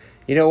good.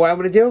 You know what I'm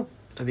gonna do?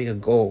 I'm making a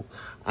goal.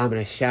 I'm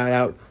gonna shout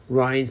out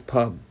Ryan's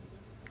Pub.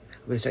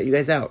 I'm gonna shout you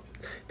guys out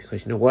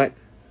because you know what?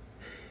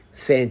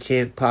 Fan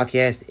Champ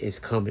Podcast is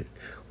coming.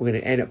 We're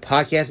gonna end up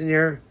podcasting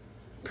there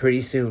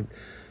pretty soon.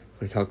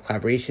 We're gonna talk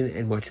collaboration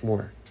and much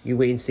more. You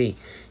wait and see.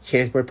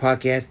 Champsport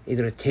Podcast is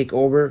gonna take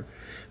over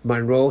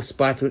Monroe,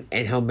 Spotswood,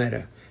 and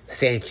Helmetta.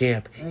 Fan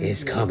Champ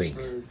is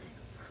coming.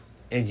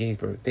 And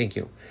Jamesburg, thank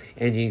you.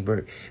 And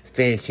Jamesburg.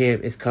 Fan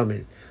Champ is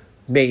coming.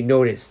 Make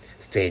notice,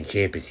 Fan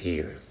Champ is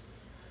here.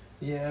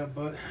 Yeah,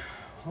 but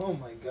oh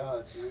my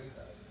god, dude.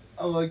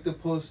 I like the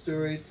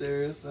poster right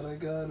there that I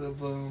got of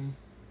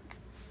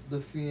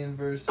the Fiend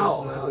versus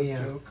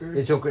Joker.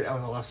 The Joker, that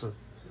was awesome.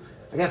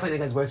 Yeah. I gotta find that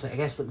guy's website. I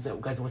guess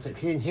that guy's website.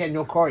 He had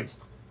no cards.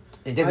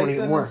 And didn't want to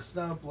get more. I couldn't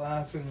stop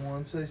laughing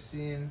once I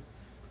seen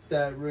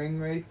that ring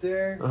right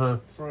there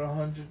for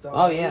 $100.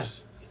 Oh yeah.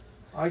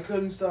 I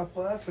couldn't stop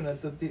laughing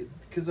at the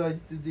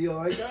deal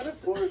I got it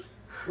for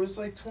was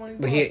like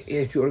 $20. But he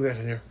had a few autographs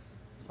on there.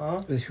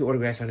 Huh? There's a few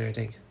autographs on there, I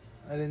think.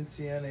 I didn't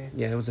see any.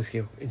 Yeah, there was a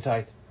few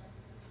inside.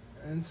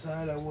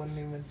 Inside, I wouldn't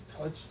even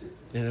touched it.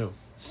 I know.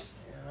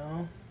 You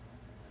know.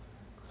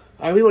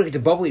 I really want to get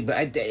the bubbly, but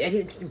I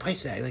didn't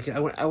price that. Like I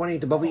want to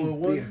get the bubbly. Oh, it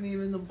wasn't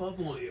even the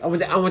bubbly. I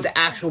want the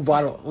actual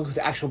bottle. I want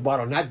the actual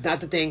bottle, not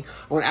the thing.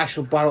 I want the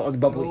actual bottle of the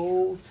bubbly.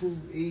 Go to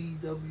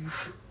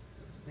AEW.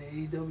 The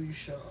AEW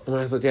shop. I'm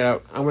gonna look that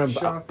out. I want a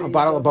AEW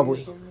bottle of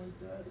bubbly. Something like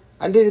that.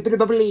 I did a bit of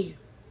bubbly.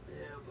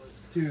 Yeah, but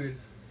dude,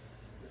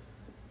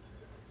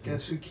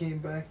 guess who came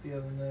back the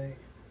other night?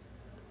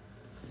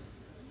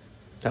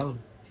 Tell him.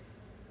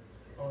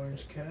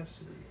 Orange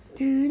Cassidy.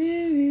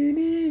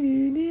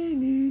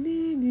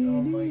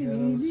 Oh Oh my god,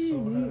 I was so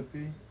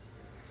happy.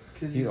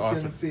 Because he's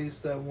awesome. gonna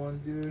face that one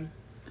dude.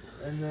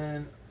 And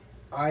then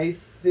I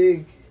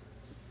think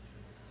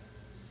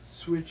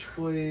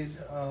Switchblade,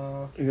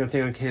 You're gonna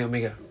take on Kenny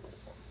Omega.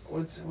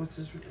 what's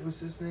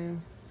his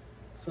name?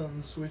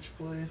 Something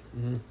Switchblade.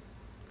 Mm-hmm.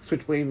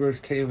 Switchblade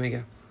versus Kenny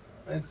Omega.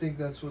 I think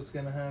that's what's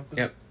gonna happen.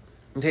 Yep.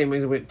 And Kenny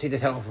Omega take the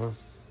title off of him.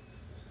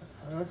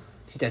 Huh?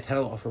 Take that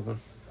title off of him.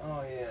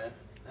 Oh yeah.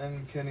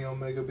 And Kenny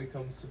Omega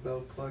becomes the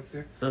belt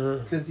collector. Uh-huh.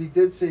 Because he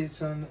did say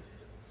something.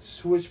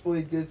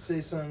 Switchblade did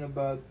say something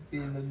about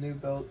being the new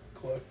belt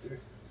collector.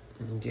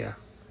 Yeah.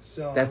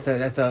 So That's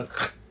a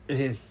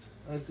his.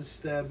 That's a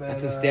stab That's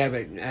at a stab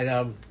at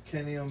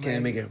Kenny Omega. Kenny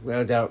Omega,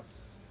 without a doubt.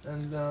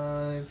 And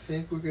I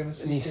think we're gonna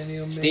see And Kenny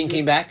Omega. Sting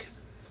came back.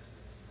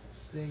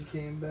 Sting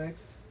came back,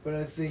 but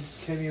I think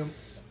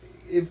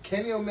if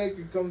Kenny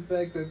Omega comes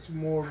back, that's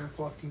more of a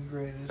fucking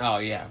greatest. Oh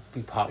yeah,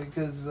 big pop.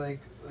 Because like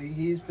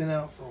he's been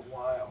out for a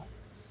while,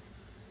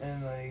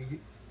 and like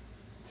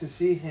to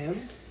see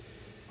him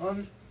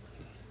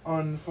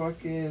on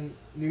fucking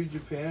New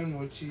Japan,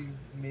 which he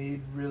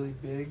made really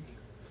big,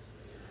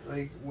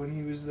 like when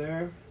he was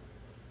there.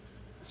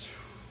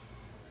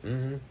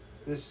 Mm-hmm.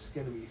 This is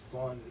gonna be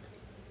fun.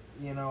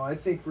 You know, I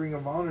think Ring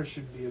of Honor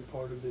should be a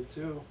part of it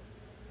too,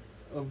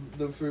 of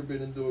the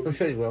Forbidden Door. I'm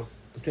sure they will.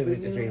 But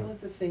you know what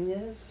the thing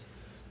is?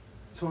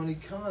 Tony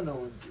Khan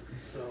owns it,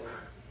 so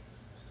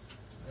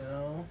you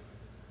know.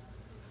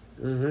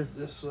 Mm-hmm.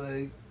 Just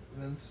like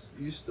Vince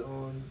used to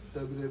own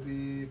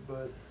WWE,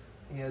 but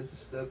he had to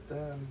step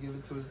down and give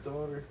it to his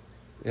daughter.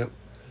 Yep.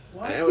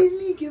 Why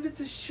didn't he give it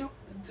to Shane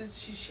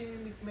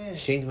McMahon?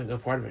 Shane was no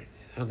part of it.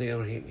 I don't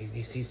think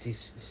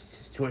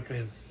he's too much for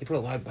him. He put a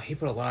lot of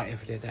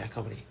effort into that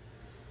company.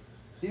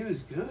 He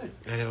was good.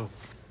 I know.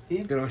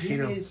 He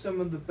made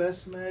some of the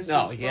best matches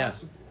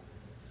possible.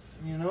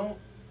 You know,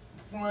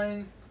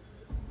 flying.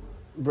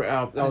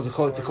 That was the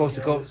coast to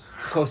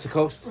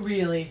coast.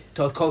 Really?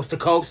 Coast to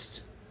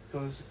coast.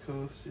 Coast to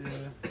coast,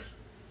 yeah.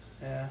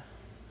 Yeah.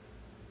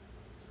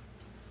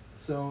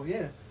 So,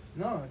 yeah.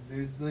 No,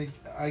 dude, like,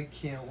 I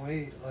can't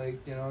wait.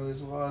 Like, you know,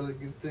 there's a lot of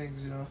good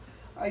things, you know.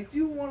 I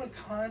do want to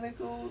kind of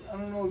go, I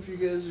don't know if you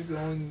guys are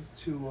going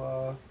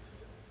to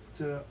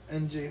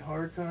NJ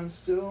HardCon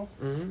still.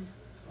 Mm-hmm.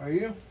 Are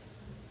you?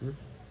 Mm-hmm.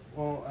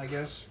 Well, I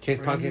guess.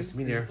 Change podcast,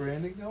 me there. Is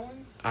Brandon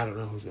going? I don't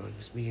know who's going.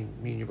 Just me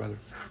and your brother.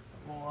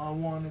 Well, I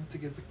wanted to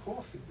get the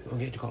coffee there. I'll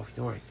get the coffee.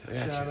 Don't worry. I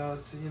got Shout you.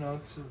 out to, you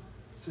know,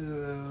 to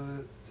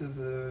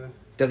the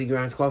Deli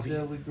Grounds Coffee.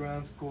 Deli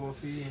Grounds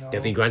Coffee, you know.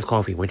 Deli Grounds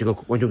Coffee. Once you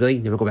go Deli,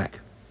 never go back.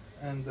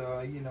 And,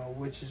 you know,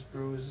 Witch's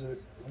Brew is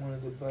one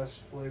of the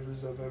best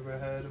flavors I've ever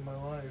had in my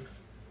life.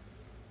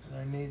 And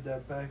I need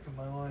that back in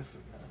my life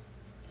again.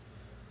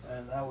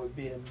 And that would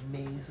be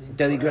amazing.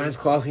 Deli Grounds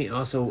Coffee and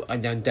also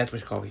Death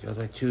Wish Coffee. Those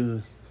are my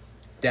two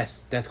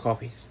Death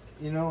coffees.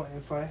 You know,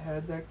 if I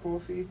had that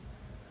coffee,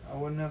 I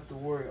wouldn't have to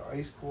worry.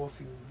 Iced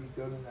coffee would be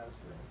good in that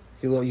thing.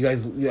 You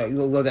guys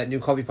love that new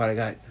coffee pot I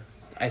got.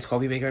 Iced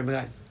coffee maker I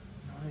got.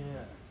 Oh,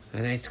 yeah.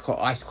 An iced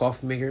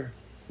coffee maker.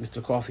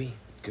 Mr. Coffee.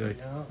 Good.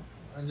 Yeah.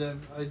 And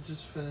I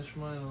just finished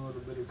mine a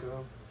little bit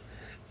ago.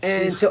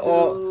 And to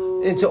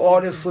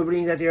all the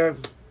Floridians out there,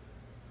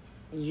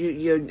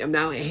 I'm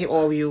not hate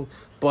all of you,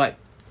 but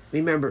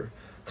remember,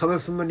 coming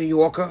from a New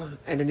Yorker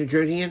and a New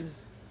Jerseyan,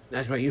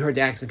 that's right, you heard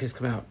the accent just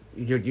come out.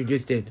 You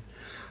just did.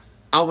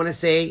 I want to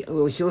say, a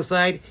little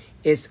hillside,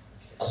 it's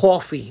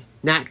coffee,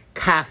 not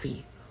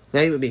coffee.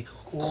 Not even me.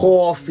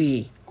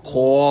 Coffee,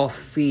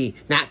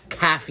 not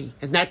coffee.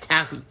 It's not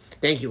taffy.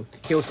 Thank you.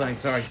 Hillside,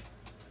 sorry.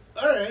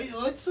 All right,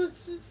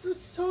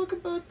 let's talk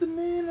about the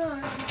man on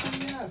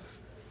MJF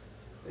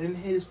and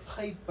his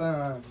pipe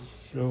bomb.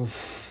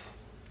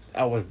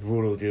 That was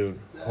brutal, dude.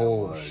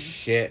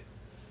 Shit.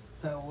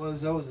 That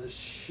was a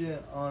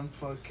shit on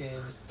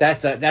fucking.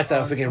 That's a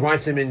freaking Ron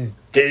Simmons.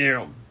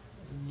 Damn.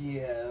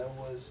 Yeah, that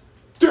was.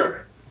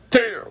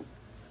 Damn.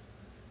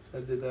 I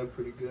did that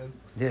pretty good.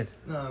 Did.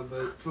 No,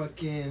 but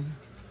fucking.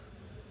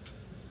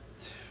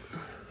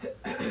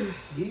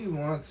 He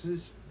wants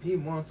his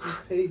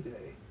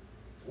payday.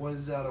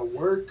 Was that a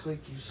work,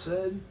 like you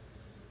said?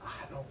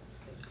 I don't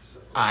think so.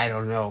 I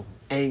don't know.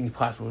 Anything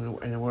possible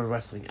in the world of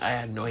wrestling. I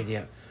have no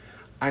idea.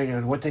 I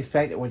don't know what to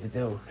expect and what to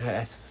do.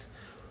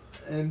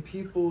 And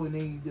people in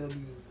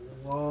AEW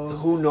love...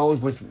 Who knows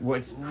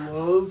what's...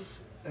 Love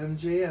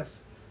MJF.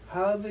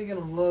 How are they going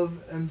to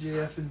love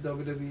MJF in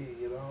WWE,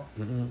 you know?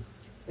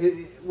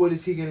 Mm-hmm. What,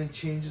 is he going to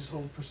change his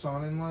whole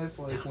persona in life?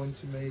 Like,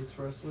 once he makes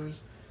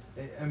wrestlers?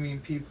 I mean,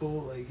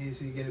 people, like, is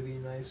he going to be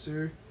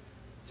nicer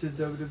to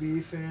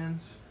WWE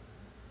fans?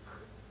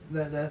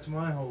 That's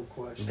my whole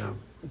question. No,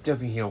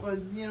 definitely heel. But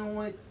you know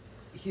what?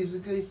 He's a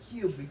good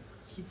heel, but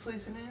he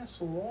plays an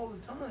asshole all the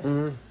time.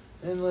 Mm-hmm.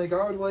 And like,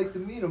 I would like to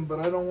meet him, but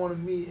I don't want to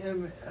meet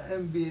him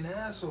be an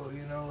asshole.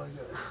 You know, like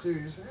a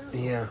serious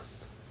asshole. Yeah,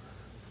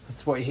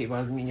 that's what you hate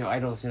about meeting your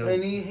idols. You know,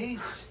 and he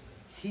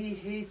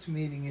hates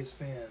meeting his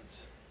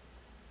fans.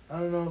 I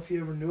don't know if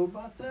you ever knew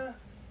about that.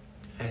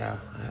 Yeah.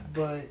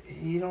 But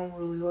he don't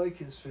really like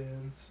his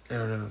fans. I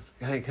don't know.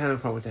 I had kind of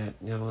a problem with that.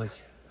 You know, like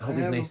I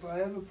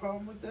have a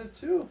problem with that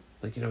too.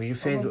 Like, you know, your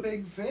fans. I'm a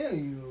big fan of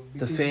you.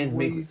 The fans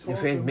make your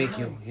fans make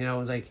you. You know,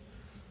 like.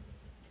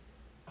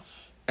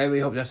 I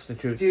really hope that's the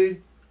truth.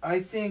 Dude, I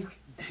think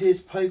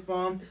his pipe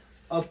bomb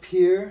up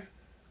here,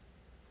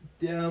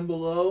 down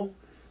below,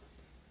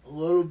 a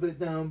little bit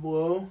down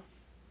below,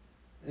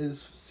 is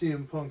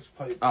CM Punk's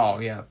pipe bomb. Oh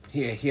yeah,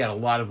 he had a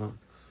lot of them,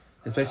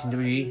 especially in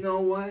WWE. You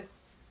know what?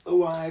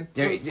 Why I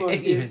put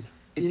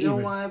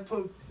why I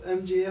put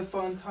MJF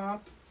on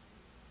top?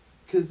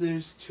 Because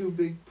there's two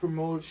big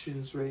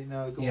promotions right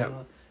now going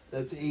on.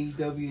 That's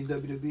AEW and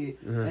WWE.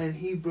 Mm-hmm. And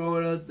he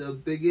brought out the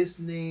biggest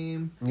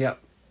name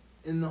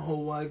in the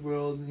whole wide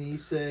world, and he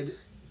said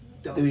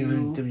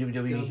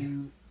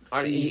WWE.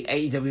 On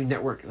AEW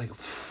network. Like,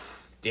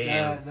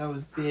 damn. That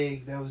was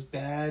big. That was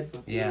bad,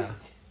 but big.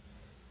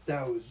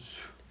 That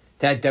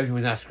That definitely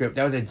was not script.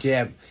 That was a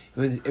jab.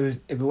 If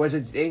it was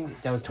a thing,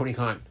 that was Tony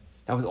Khan.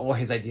 That was all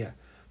his idea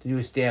to do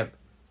a stab.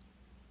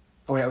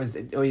 Or that was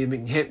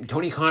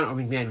Tony Khan or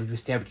McMahon to do a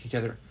stab at each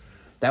other.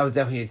 That was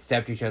definitely a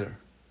stab to each other.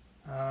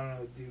 I don't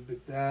know, dude,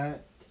 but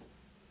that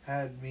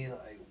had me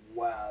like,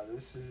 wow,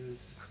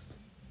 this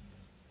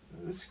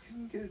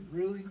can get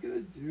really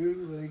good,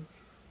 dude. Like,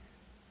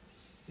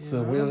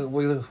 So what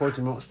are you looking forward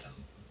to most?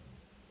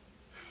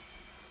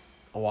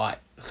 A lot.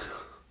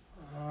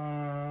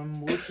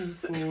 I'm looking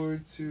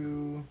forward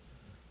to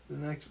the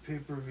next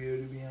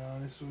pay-per-view, to be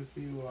honest with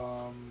you,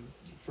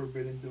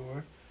 Forbidden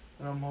Door.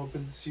 And I'm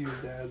hoping to see your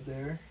dad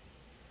there.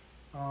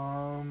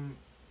 I'm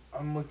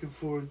looking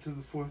forward to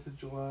the 4th of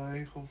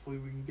July. Hopefully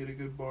we can get a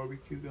good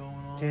barbecue going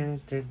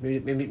on.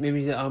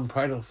 Maybe the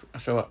Pride will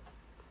show up.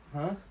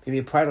 Huh? Maybe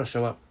a Pride will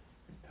show up.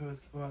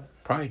 Who's what?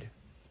 Pride.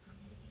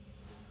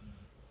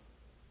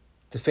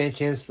 The fan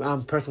champ's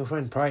personal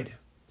friend, Pride,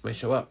 might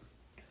show up.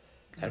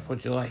 At 4th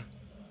of July.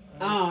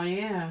 Oh,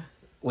 yeah.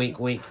 Wink,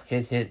 wink,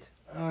 hint, hint.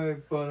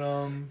 Alright,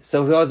 but,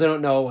 So for those that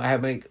don't know, I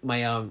have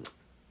my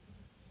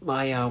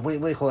what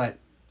do you call that?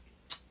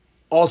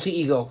 Alter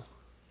ego.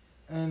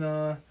 and,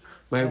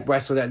 My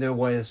wrestler that never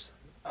was.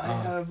 I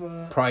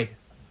have, Pride.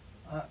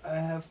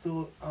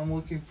 I'm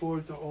looking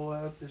forward to All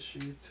Out this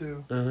year,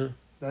 too. Mm-hmm.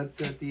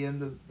 That's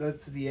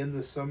the end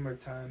of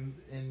summertime,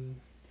 and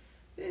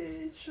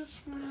it's just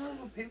one hell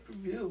of a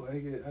pay-per-view.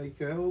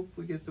 I hope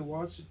we get to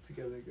watch it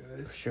together,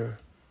 guys. Sure.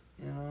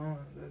 You know,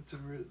 that's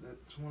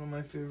one of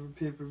my favorite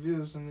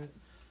pay-per-views, and it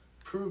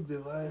proved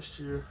it last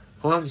year.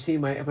 I want to see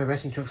my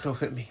wrestling truck still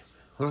fit me.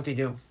 What don't they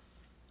do?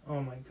 Oh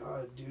my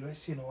god, dude! I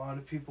seen a lot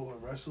of people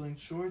in wrestling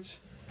shorts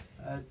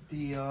at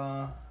the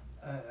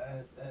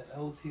at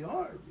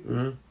LTR, dude.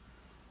 Mm-hmm.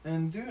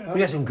 And dude,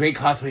 We got some great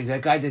cosplays.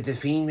 That guy did The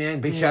Fiend,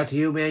 man. Big shout out to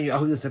you, man. You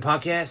who listen to the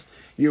podcast.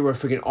 You were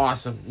freaking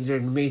awesome. You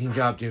did an amazing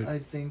job, dude. I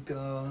think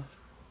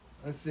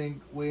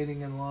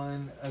waiting in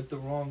line at the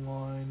wrong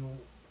line,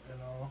 you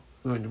know.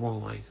 We were in the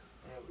wrong line.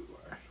 Yeah, we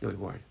were. No, we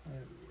weren't. Yeah,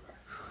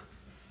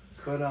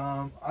 we were. But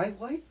I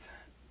liked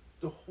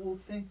the whole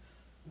thing.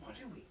 What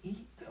did we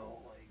eat though?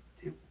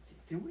 Like,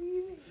 did we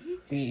even eat?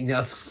 We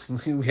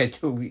nothing. We had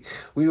two.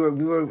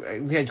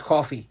 We had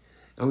coffee,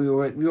 and we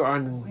were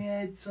on. We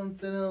had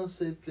something else,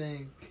 I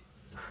think.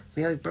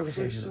 We had like burger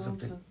sandwiches or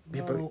something.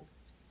 No,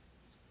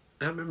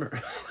 I don't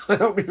remember. I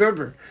don't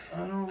remember.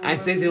 I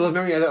think they look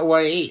memory of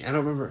what I ate. I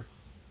don't remember.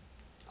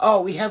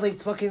 Oh, we had like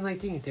fucking like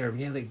things there.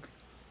 We had like.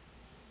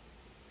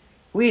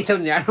 We ate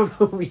something there. I don't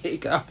know what we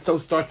ate. I'm so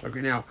starstruck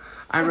right now.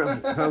 I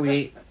remember what we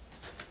ate.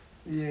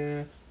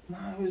 Yeah. No,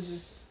 it was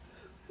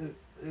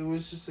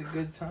just a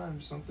good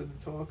time, something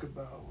to talk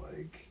about,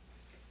 like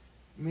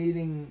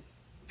meeting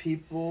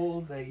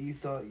people that you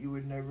thought you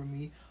would never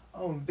meet.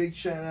 Oh, and big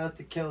shout out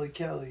to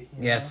Kelly.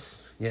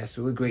 Yes, yes,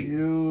 you look great.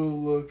 You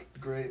look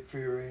great for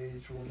your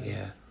age, woman.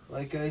 Yeah.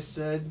 Like I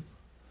said,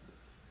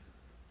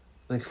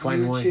 like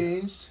fine you wine.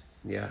 changed.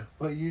 Yeah.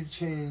 But you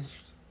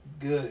changed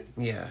good.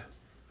 Yeah.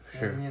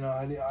 Sure. And, you know,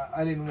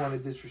 I didn't want to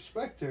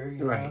disrespect her.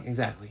 You right. know?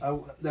 Exactly.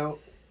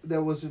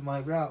 That wasn't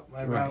my route.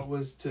 My route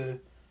was to,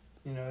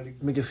 you know, to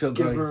make her feel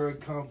give good. her a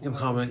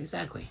compliment.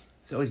 Exactly.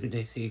 It's always good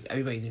to see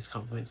everybody gets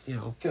compliments. You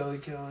know. Kelly,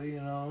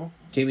 you know.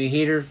 Jamie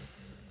Heater.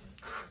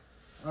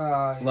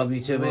 Love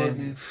you too, man. Love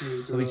you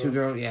too, girl. Love you too,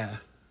 girl. Yeah.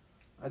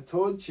 I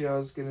told you I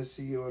was gonna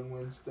see you on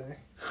Wednesday.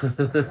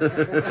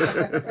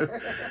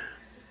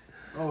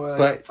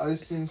 But I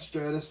seen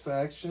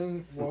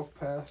Stratisfaction walk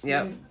past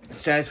me.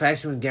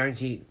 Stratisfaction was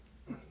guaranteed.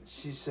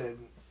 She said,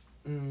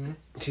 mm-hmm.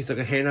 She took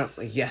her hand up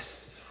like,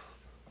 yes.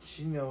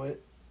 She knew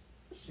it.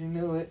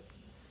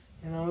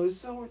 You know, it's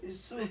so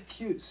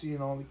cute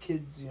seeing all the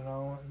kids, you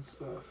know, and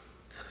stuff.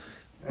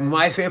 And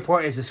my favorite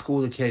part is to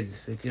school the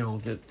kids. Like, you know,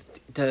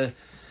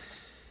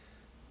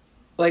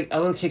 like a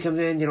little kid comes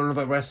in, they don't know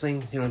about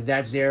wrestling, you know,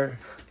 dad's there,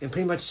 and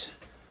pretty much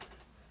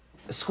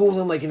school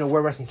them, like, you know,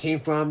 where wrestling came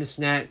from, this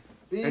and that.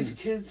 These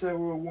kids that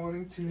were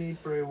wanting to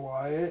meet Bray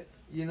Wyatt,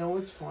 you know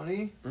what's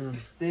funny?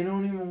 They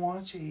don't even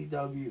watch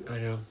AEW. I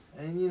know.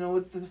 And you know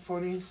what the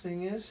funniest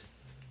thing is?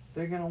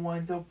 They're going to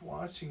wind up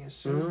watching it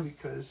soon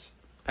because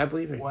I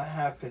believe it. What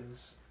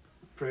happens?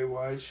 Bray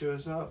Wyatt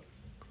shows up.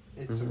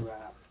 It's a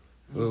wrap.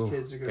 Ooh,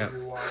 Kids are going to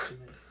be watching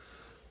it.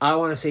 I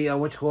want to say,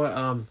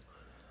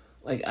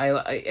 like,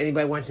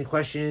 anybody wants any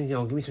questions, you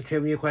know, give me some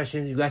trivia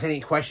questions. If you guys have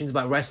any questions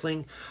about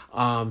wrestling,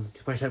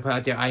 questions I put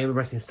out there. I am a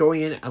wrestling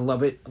historian. I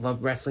love it. I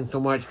love wrestling so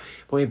much.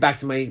 Going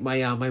back to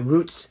my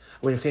roots,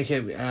 when the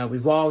fan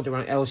revolved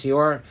around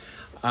LCR,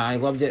 I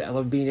loved it. I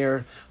loved being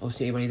there. I loved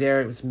seeing everybody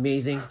there. It was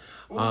amazing.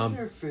 What was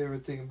your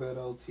favorite thing about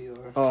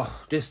LTR?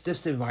 Oh, just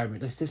the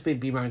environment. This made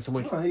me around so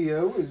much. Oh,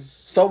 yeah, it was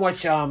so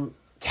much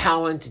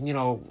talent, and, you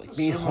know, like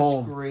being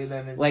home. Great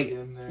energy like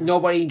in there.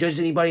 Nobody judged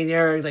anybody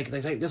there. Like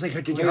just like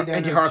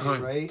Angie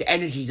Harcon, right? The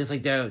energy, just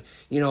like the,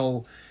 you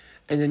know,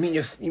 and then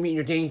you meet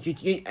your thing.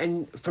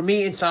 And for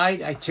me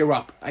inside, I tear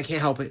up. I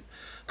can't help it,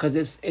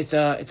 because it's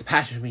a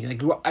passion for me.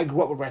 I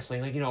grew up with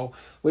wrestling. Like, you know,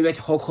 way back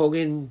to Hulk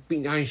Hogan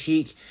beating Iron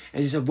Sheik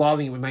and just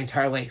evolving it with my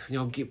entire life. You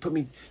know, put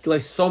me through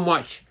like so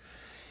much,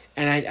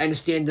 And I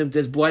understand that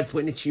there's blood,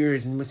 sweat, and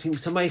tears. And when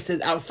somebody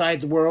says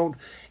outside the world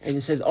and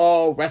it says,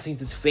 oh,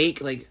 wrestling's is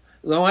fake, like,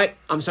 you know what?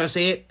 I'm sorry to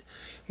say it.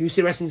 You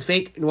say wrestling's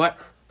fake, you know what?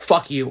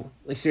 Fuck you.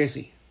 Like,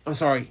 seriously. I'm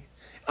sorry.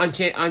 On the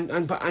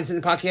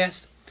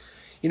podcast,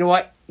 you know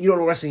what? You don't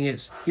know what wrestling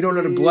is. You don't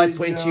know the blood,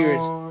 sweat, and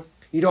tears.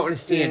 You don't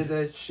understand.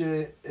 Say that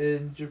shit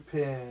in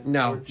Japan.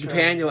 No,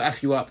 Japan, they'll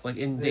F you up. Like,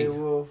 they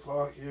will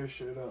fuck your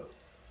shit up.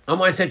 I'm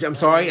uncensored. I'm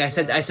sorry. I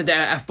said that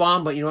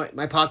F-bomb, but you know what?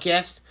 My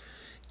podcast,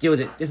 deal with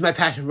it. This is my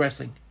passion for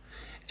wrestling.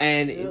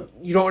 And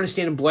you don't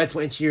understand the blood,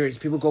 sweat, and tears.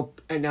 People go,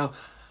 and now,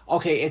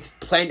 okay, it's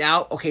planned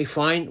out. Okay,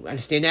 fine. I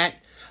understand that.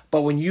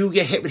 But when you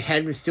get hit with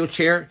head with a steel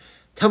chair,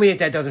 tell me if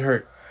that doesn't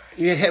hurt.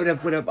 You get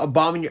hit with a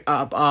bomb in your,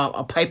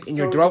 a pipe in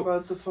your throat.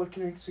 About the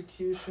fucking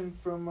execution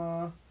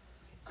from,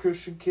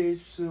 Christian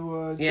Cage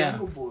to,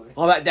 Jungle Boy.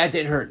 Oh, that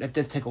didn't hurt. That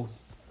did tickle.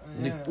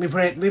 Yeah.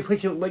 Let me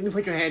put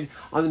your hand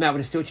on the mat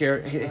with a steel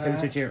chair. Hit a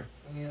steel chair.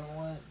 You know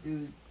what,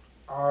 dude?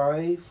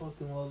 I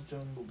fucking love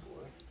Jungle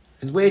Boy.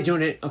 His way of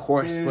doing it, of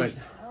course, There's but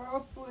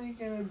probably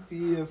gonna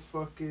be a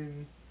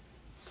fucking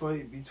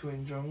fight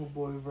between Jungle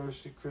Boy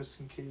versus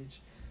Christian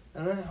Cage,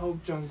 and I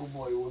hope Jungle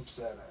Boy whips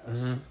that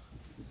ass.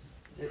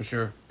 For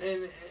sure.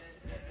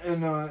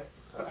 And I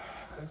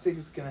think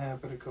it's gonna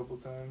happen a couple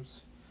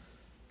times,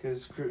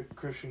 because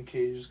Christian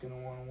Cage is gonna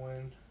want to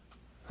win.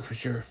 For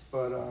sure.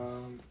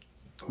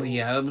 But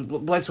yeah,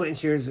 blood, sweat, and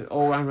tears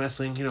all around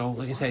wrestling. You know,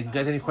 like I said, you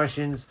guys have any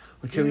questions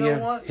or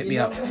trivia, hit me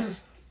up.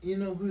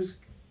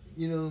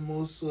 You know the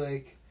most,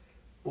 like,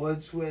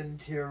 blood, sweat, and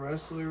tear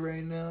wrestler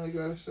right now, I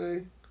gotta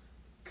say?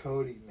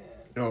 Cody, man.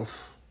 Oh.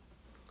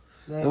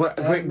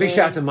 Big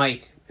shout out to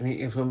Mike. I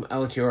mean, from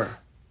LTR.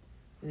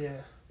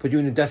 Yeah. For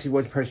doing the Dusty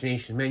Rhodes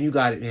impersonation. Man, you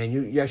got it,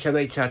 man. Shout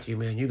out to you,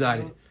 man. You got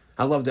it.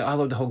 I love the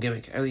whole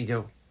gimmick. I really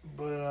do.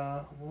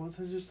 But, what was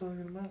I just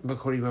talking about? About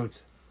Cody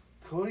Rhodes.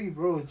 Cody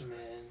Rhodes, man,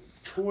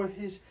 tore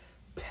his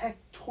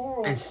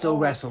pectoral and still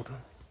wrestled.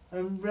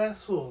 And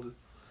wrestled.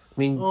 I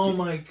mean, oh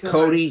my god,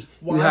 Cody,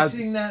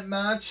 watching that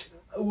match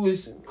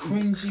was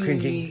cringing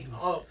me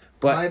up.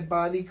 But my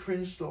body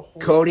cringed the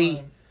whole Cody,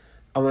 time.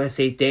 I want to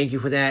say thank you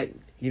for that.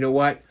 You know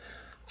what?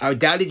 I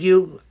doubted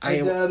you. I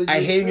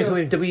hated you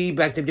coming from WWE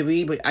back to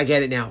WWE, but I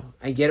get it now.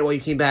 I get it why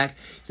you came back.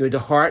 You're the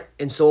heart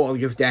and soul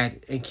of your dad,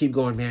 and keep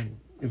going, man.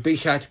 A big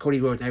shout out to Cody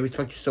Rhodes. I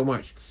respect you so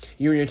much.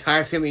 You and your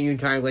entire family and your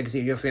entire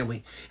legacy of your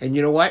family. And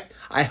you know what?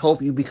 I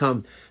hope you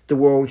become the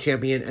world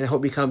champion, and I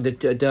hope you become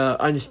the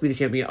undisputed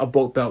champion of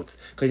both belts.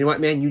 Because you know what,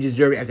 man? You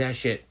deserve it after that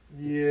shit.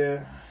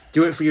 Yeah.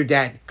 Do it for your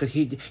dad. Because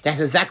that's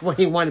exactly what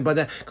he wanted,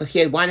 brother. Because he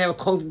had wanted to have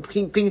a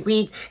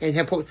queen, and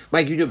have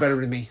Mike, you do it better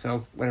than me.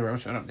 So, whatever. I'll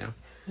shut up now.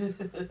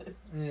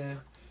 Yeah.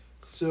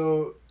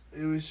 So,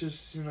 it was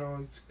just,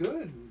 it's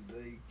good.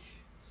 Like,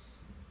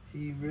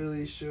 he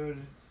really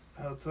showed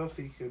how tough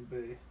he could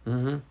be.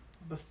 Mm-hmm.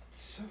 But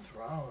Seth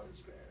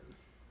Rollins, man,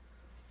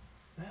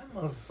 that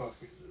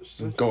motherfucker is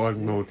such God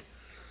mode.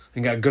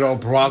 And got good old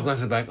Brock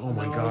Lesnar back. Oh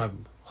my god.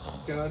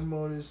 God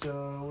mode is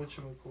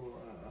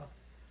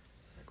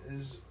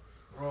is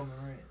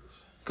Roman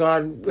Reigns.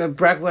 God,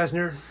 Brock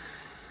Lesnar.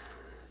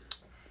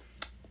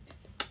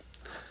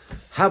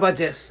 How about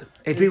this?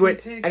 I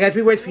got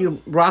 3 words for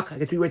you, Brock. I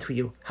got 3 words for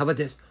you. How about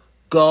this?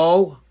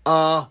 Go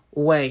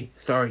away.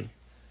 Sorry.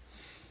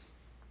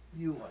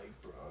 You like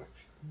Brock.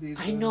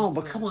 I know,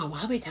 but come on.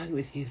 How many times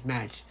was his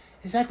match?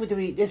 That's exactly what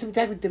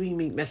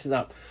WWE messes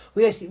up.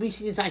 We see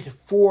this match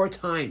 4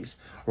 times.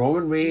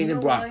 Roman Reigns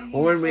and Brock.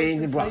 Roman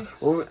Reigns and Brock.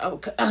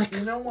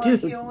 You know why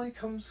he only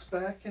comes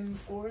back and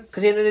forth?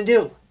 Because he had nothing to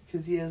do.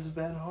 Because he has a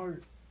bad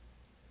heart.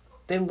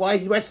 Then why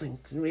is he wrestling?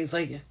 It's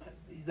like...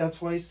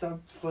 That's why he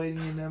stopped fighting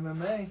in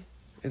MMA.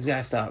 It's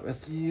gotta stop.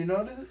 You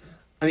know that?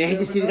 I mean, I hate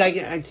to see the guy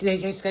get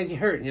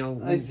hurt.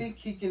 I think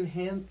he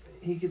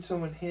can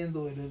someone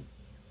handle it in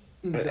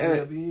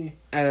WWE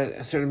at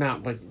a certain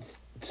amount, but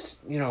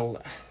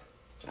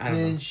I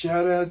don't know.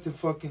 Shout out to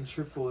fucking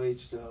Triple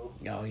H though.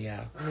 Oh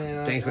yeah.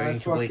 Man, Thanks for I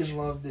Triple fucking H.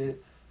 loved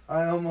it.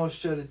 I almost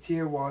shed a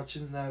tear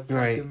watching that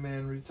fucking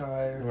man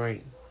retire.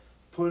 Right.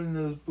 Putting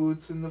those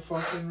boots in the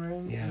fucking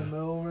ring, in the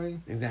middle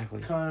ring. Exactly.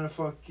 Kind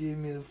of gave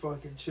me the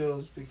fucking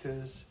chills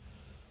because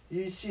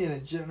you see in a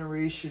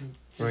generation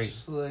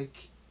just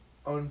like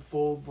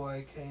unfold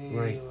like,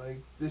 hey,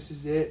 like this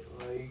is it,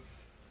 like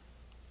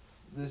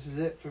this is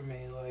it for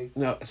me, like.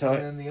 No, so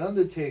and then the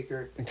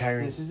Undertaker,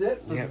 this is it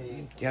for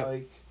me,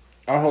 like.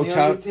 Our whole the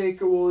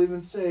Undertaker will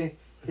even say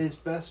his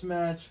best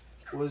match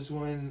was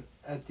when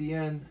at the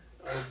end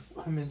of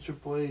him and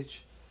Triple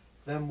H.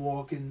 Them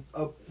walking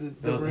up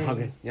the ring.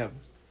 Hugging. Yep.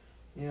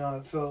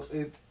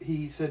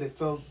 He said it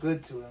felt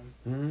good to him.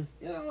 Mm-hmm.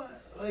 You know what?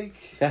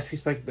 Like... That's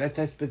respect.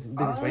 That's business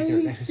right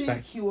there. That's respect. I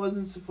think he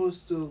wasn't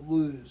supposed to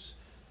lose.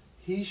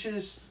 He should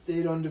have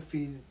stayed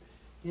undefeated.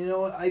 You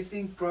know what? I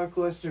think Brock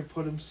Lesnar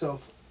put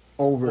himself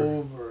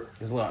over.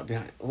 There's a lot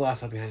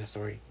stuff behind the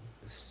story.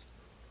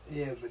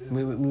 But...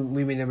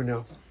 We may never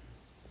know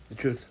the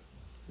truth.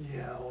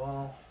 Yeah,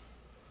 well...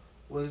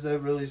 Was that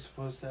really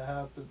supposed to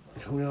happen?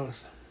 Who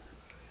knows?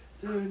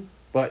 Dude.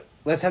 But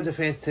let's have the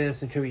fans send us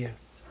some trivia.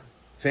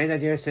 Fans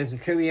out there send some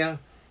trivia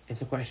and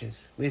some questions.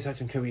 We gotta start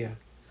some trivia.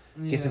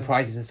 Yeah. Get some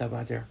prizes and stuff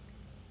out there.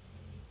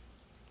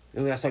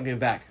 And we gotta start getting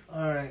back.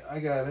 Alright, I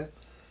got it.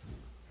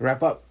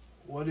 Wrap up.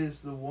 What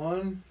is the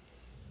one...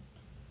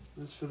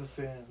 This is for the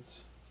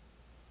fans.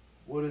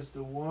 What is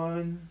the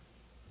one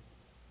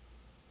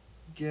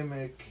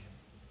gimmick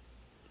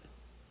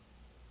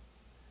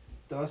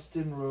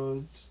Dustin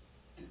Rhodes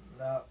did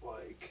not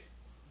like?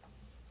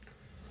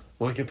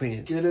 Want your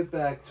opinions? Get it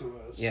back to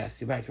us. Yes,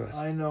 get back to us.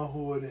 I know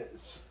who it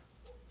is.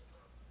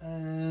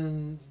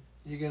 And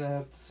you're going to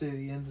have to say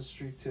the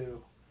industry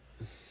too.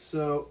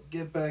 So,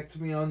 get back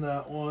to me on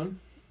that one.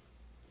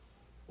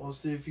 We'll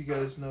see if you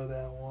guys know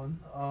that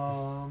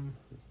one.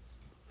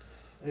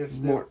 If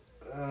More.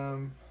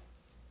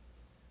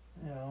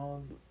 you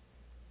know,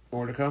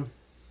 More to come.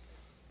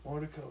 more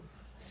to come.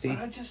 Steve.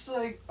 I just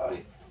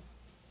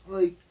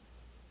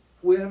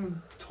we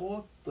haven't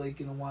talked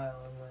in a while.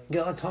 I'm like, We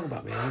got a lot to talk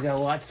about, man. We got a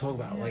lot to talk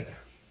about. Yeah.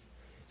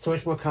 So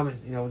much more coming.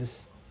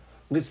 Just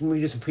we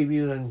do some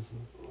previews and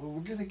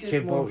we're gonna get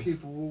Champ more Boat.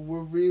 people.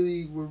 We're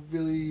really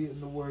in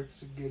the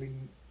works of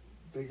getting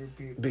bigger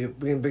people. bigger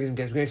guests. We're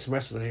gonna get some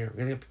wrestlers in here.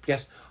 We're gonna get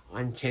guests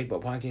on Champ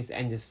Boat podcast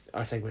and just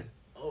our segment.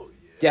 Oh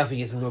yeah. Definitely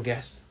get some real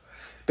guests.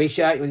 Big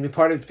shot. You want to be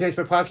part of the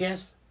Pittsburgh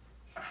podcast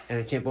and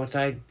the Champ Boat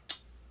side?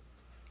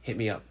 Hit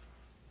me up.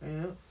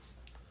 Yeah.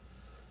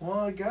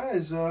 Well,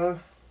 guys, I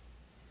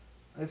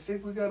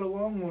think we got a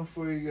long one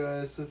for you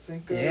guys. I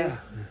think. Yeah.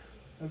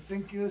 I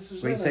think this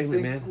is Great it. segment,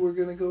 I think man. we're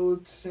gonna go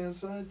to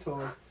Side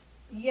Talk.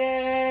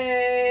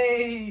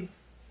 Yay!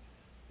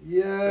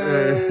 Yay!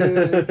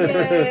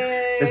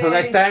 Yay! Until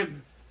next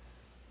time.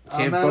 I'm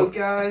Champ out, Boat.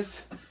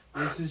 guys.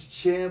 This is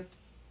Champ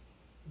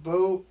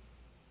Boat,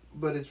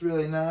 but it's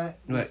really not.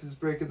 This Right. is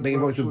Breaking the Big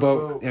Boat boat to to a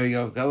boat. There we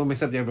go. Got a little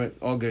mixed up there, but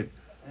all good.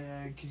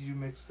 And could you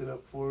mix it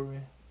up for me?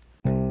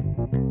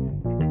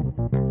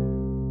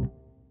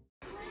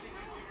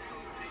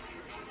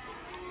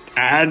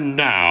 And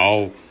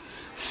now,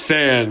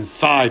 Sans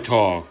Side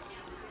Talk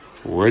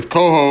with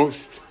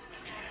co-host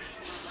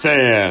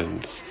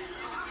Sans.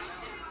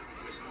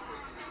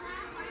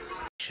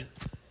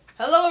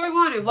 Hello,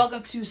 everyone, and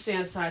welcome to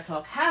Sans Side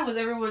Talk. How is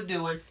everyone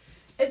doing?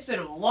 It's been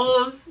a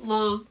long,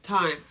 long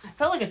time. I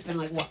felt like it's been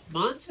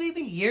months,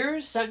 maybe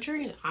years,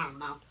 centuries. I don't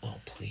know. Oh,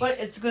 please. But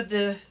it's good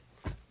to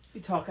be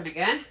talking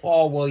again.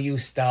 Oh, will you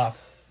stop?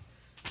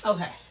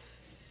 Okay.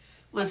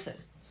 Listen,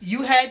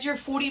 you had your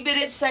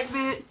 40-minute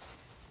segment,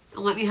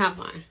 and let me have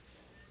mine.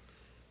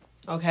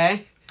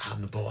 Okay?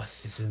 I'm the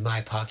boss. This is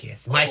my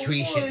podcast. My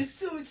creation. Boy, it's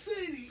so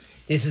exciting.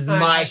 This is All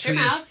right, my hush your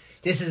creation. mouth.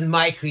 This is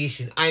my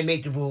creation. I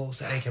make the rules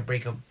and I can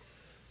break them.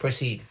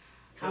 Proceed.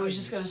 I was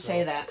just going to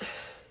say that.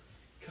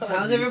 God,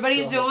 How's you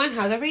everybody suck. doing?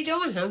 How's everybody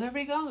doing? How's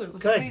everybody going?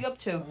 What's Good. everybody up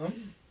to?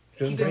 Doing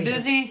Keeping great.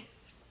 busy?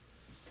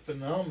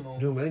 Phenomenal.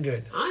 Doing really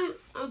good.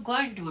 I'm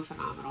glad you're doing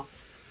phenomenal.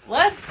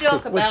 Let's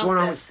joke about What's going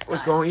on? this.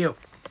 What's guys. going on with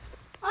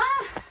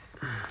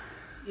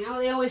you? You know what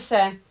they always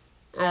say,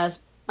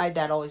 as my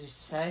dad always used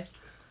to say,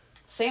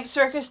 same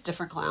circus,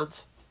 different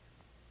clowns.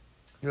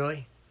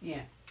 Really?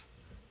 Yeah.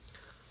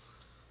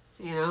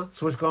 You know?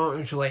 So what's going on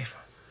with your life?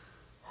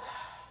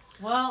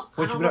 Well,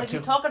 What I you don't been want up to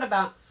keep to? talking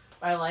about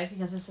my life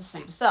because it's the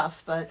same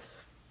stuff, but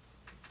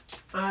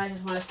I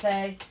just want to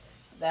say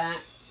that,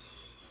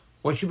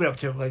 What you been up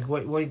to? Like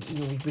what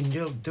you've been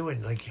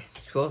doing? Like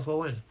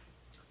go in.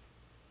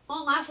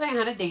 well, last night I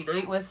had a date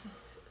night with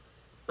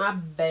my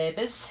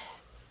babies.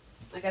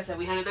 Like I said,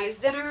 we had a nice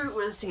dinner, we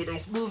went to see a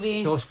nice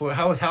movie. No sport.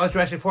 How was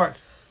Jurassic Park?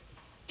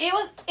 It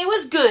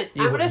was good.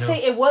 You I'm gonna wouldn't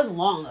say know. it was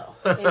long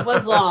though. It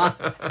was long,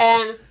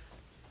 and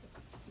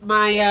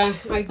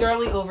my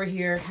darling over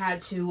here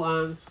had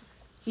to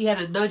he had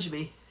to nudge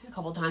me a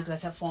couple times because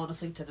I kept falling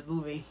asleep to the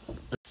movie.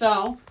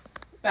 So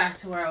back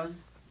to where I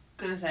was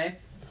gonna say,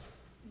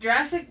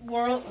 Jurassic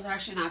World was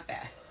actually not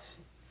bad.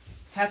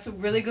 Had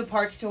some really good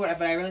parts to it,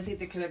 but I really think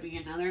there could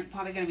be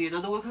probably gonna be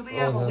another one coming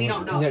out, but we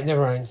don't know. yet.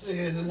 Never ends.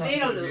 They don't know.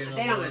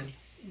 They don't know.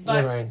 But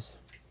Never ends.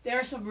 there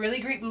are some really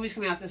great movies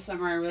coming out this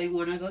summer I really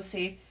want to go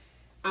see.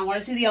 I want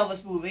to see the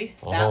Elvis movie.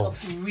 That Oh.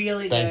 looks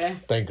really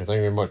good. Thank you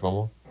very much,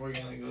 Mama. We're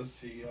gonna go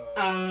see.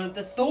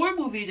 The Thor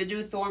movie, the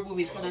new Thor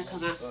movie is going to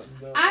come out.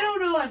 I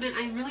don't know.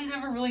 I really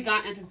never really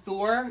got into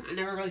Thor. I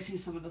never really seen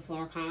some of the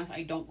Thor comics.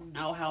 I don't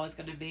know how it's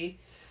going to be.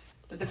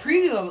 But the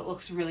preview of it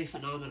looks really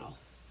phenomenal.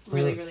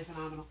 Really, really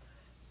phenomenal.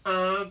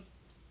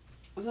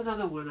 What's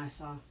another one I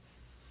saw?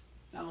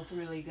 That looked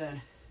really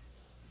good.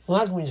 A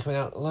lot of movies coming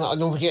out.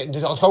 Don't forget,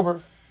 there's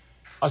October.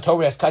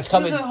 October, that's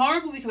coming. There's a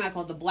horror movie coming out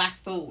called The Black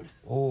Phone.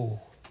 Oh.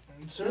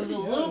 There was a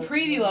little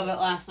preview of it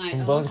last night.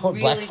 And It what looked is it called?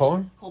 Black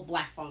Phone? Called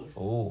Black Phone.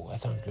 Oh, that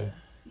sounds good.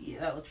 Yeah,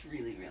 that looks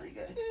really, really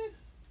good.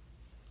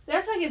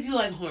 That's like if you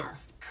like horror.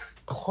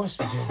 Of course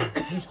we do. What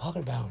are you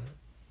talking about?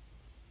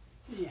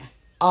 Yeah.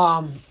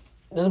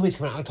 Another movie's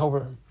coming out in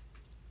October,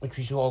 which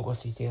we should all go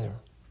see together.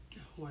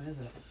 What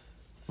is it?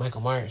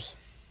 Michael Myers.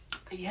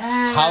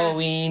 Yeah.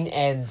 Halloween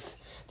ends.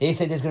 They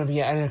said there's going to be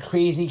a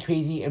crazy,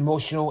 crazy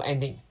emotional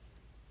ending.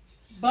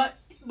 But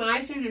My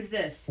thing is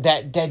this.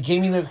 That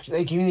Jamie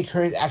Lee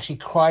Curtis actually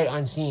cried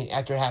on scene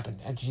after it happened,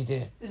 after she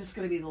did it. This is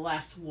going to be the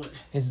last one.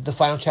 This is the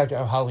final chapter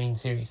of Halloween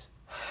series.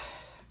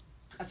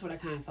 That's what I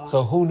kind of thought.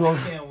 So who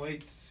knows? I can't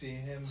wait to see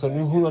him. So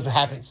who knows what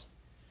happens?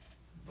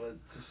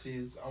 But to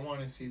see I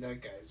want to see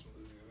that guy's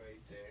movie right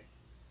there.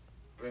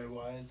 Bray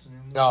Wyatt's new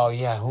movie. Oh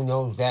yeah, who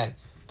knows that?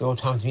 The old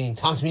Tom's meeting.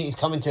 Tom's meeting is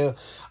coming to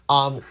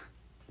PA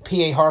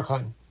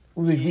Harcon.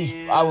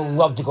 I would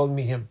love to go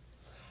meet him.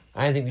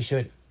 I think we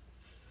should.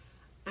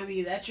 I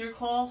mean, that's your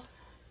call.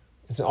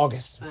 It's in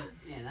August.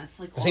 Yeah, that's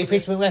like the same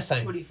place we went last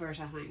time.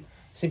 21st, I think.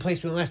 Same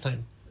place we went last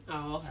time.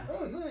 Oh, okay.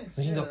 Oh, nice.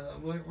 We can Yeah,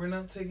 go. we're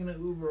not taking an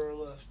Uber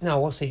or Lyft. No,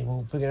 we'll see.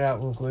 We'll figure it out.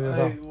 We'll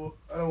go.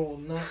 I will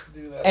not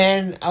do that.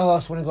 And I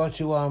also want to go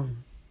to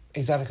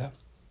Exotica.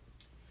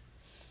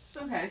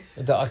 Okay.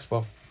 The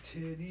Expo.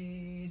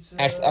 Titties.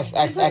 X.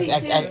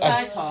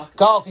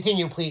 Go,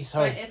 continue, please.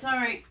 Sorry. But it's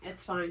alright.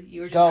 It's fine.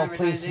 You were just Go,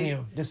 advertising. please,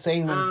 continue. The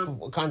same con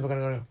we're going to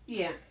go to.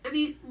 Yeah. I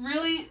mean,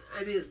 really,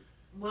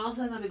 what else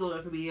has been going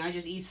on for me? I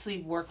just eat,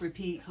 sleep, work,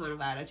 repeat kind of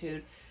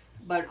attitude.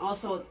 But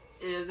also,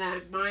 in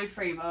that mind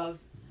frame of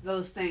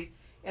those things,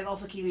 is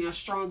also keeping a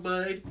strong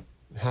mind.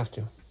 You have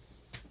to.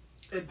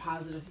 And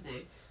positive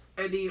thing.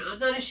 I mean, I'm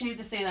not ashamed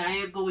to say that I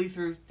am going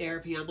through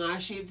therapy. I'm not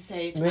ashamed to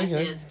say it's Very my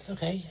good. fans. It's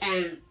okay.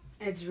 And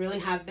it's really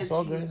have been It's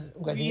all good.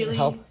 I'm glad you really need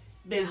help.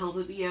 been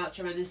helping me out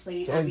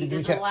tremendously. It's I always mean, good to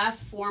in check. the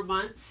last 4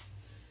 months,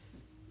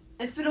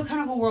 it's been a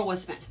kind of a whirlwind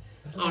spin,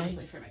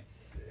 honestly, for me.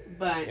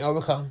 But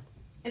Overcome.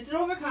 it's an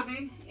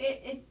overcoming.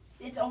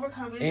 It's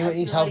overcoming. Anyone I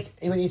needs feel help. like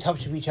Anyone needs help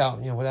should reach out.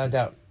 Without a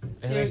doubt.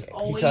 And there's you talk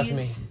to me.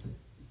 always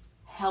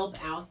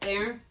help out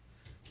there.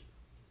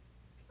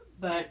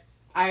 But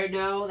I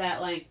know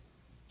that, like,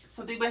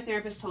 something my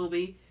therapist told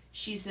me,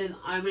 she says,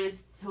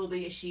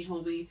 she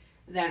told me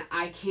that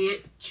I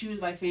can't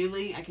choose my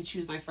family, I can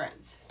choose my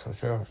friends. For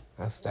sure.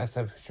 That's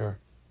for sure.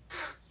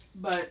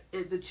 But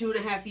in the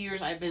 2.5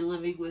 years I've been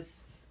living with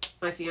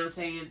my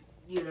fiance, and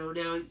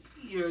now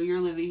you're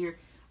living here,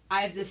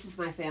 this is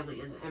my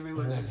family and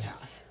everyone in this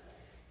house.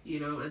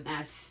 And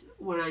that's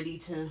what I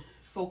need to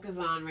focus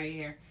on right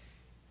here.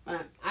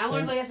 But I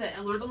learned, like I said,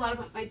 a lot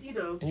about my, And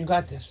you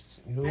got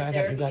this. You got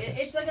this.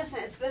 It's like I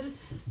said,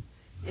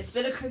 it's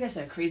been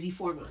a crazy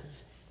 4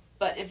 months.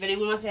 But if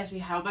anyone wants to ask me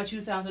how my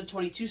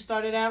 2022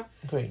 started out,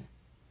 Great.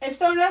 it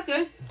started out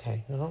good.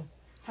 Okay.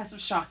 Had some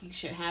shocking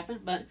shit happen,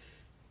 but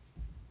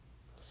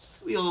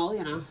we all,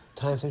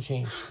 Times have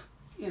changed.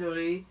 you know what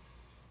I mean?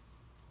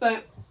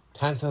 But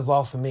Times have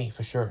evolved for me,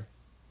 for sure.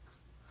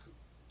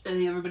 I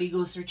think everybody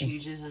goes through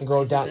changes. And You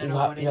go down, I don't know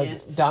what it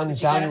is. down But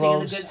you gotta think of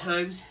lows. the good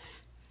times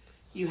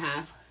you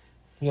have.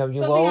 You have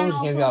your Something I lows,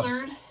 you have your also ups.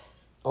 learned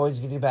Always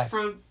get you back.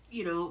 from,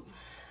 a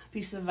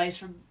piece of advice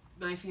from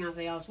my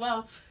fiance as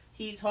well.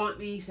 He taught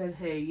me, he said,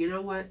 hey, you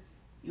know what?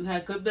 You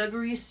had good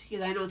memories,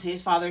 because I know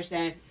today's Father's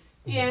Day.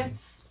 Yeah,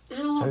 it's a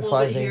little Happy bit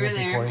Father's Day here and is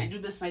there. important. I do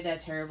miss my dad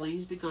terribly.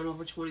 He's been gone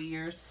over 20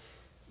 years.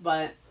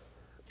 But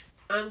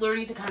I'm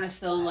learning to kind of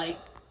still,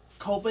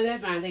 cope with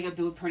it, but I think I'm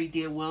doing pretty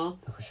damn well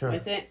For sure.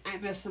 with it. I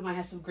miss him. I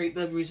had some great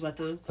memories with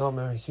him. No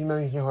memories. You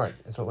memories in your heart.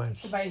 That's what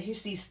matters. If I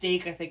see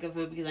steak, I think of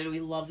him because I know he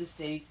loved the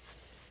steak.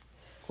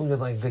 Who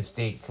doesn't like a good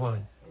steak? Come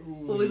on.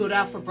 When we go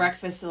down for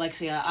breakfast to,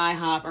 say,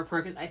 IHOP or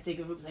Perkins, I think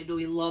of him because I know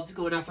he loved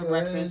going out for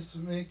breakfast.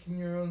 Making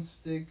your own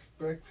steak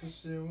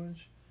breakfast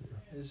sandwich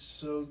is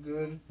so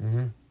good.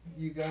 Mm-hmm.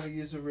 You gotta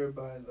use a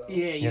ribeye, though.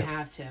 Yeah, you Yeah.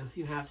 have to.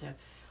 You have to.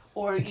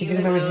 Or Keep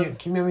even,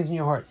 keep memories in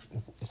your heart.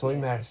 That's all that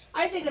matters.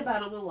 I think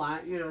about him a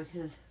lot,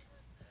 because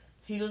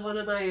he was one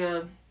of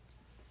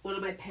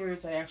my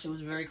parents I actually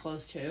was very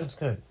close to. That's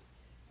good.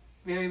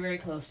 Very, very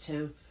close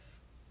to.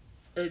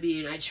 I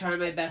mean, I tried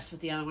my best with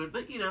the other one,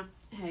 but,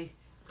 hey,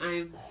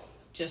 I'm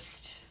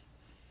just,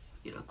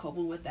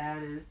 coping with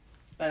that.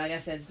 But like I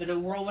said, it's been a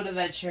whirlwind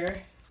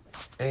adventure.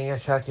 And you got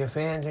to shout out to your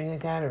fans or anything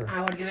like that? Or? I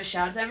want to give a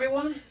shout out to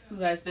everyone who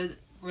has been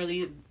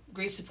really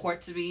great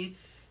support to me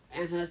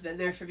and has been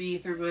there for me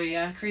through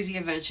my crazy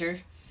adventure.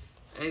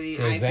 I mean,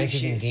 The I adventures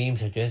appreciate and games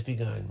have just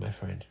begun, my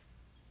friend.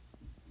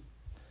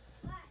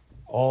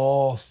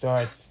 All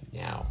starts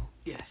now.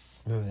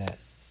 Yes. Remember that.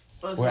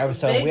 Also, We're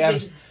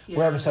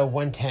episode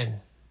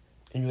 110.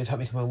 And you guys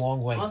helped me come a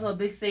long way. Also, a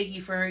big thank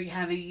you for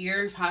having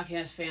your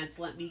podcast fans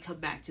let me come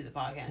back to the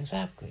podcast.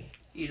 Exactly.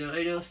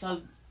 I know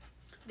some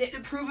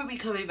didn't approve of me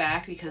coming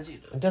back because,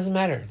 It doesn't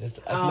matter. That's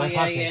my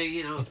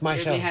podcast. It's my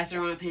show. Everybody has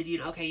their own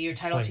opinion. Okay, you're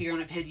entitled to your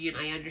own opinion.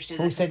 I understand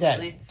Who that said that?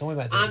 completely. Don't worry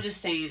about that. I'm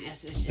just saying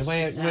it's just You might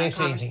a say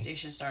anything.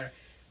 conversation starter.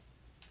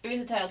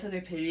 Everybody's entitled to their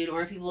opinion,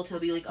 or people will tell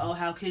me, oh,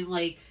 how can,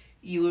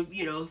 you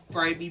and,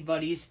 Brian be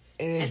buddies?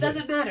 It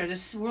doesn't matter.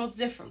 This world's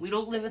different. We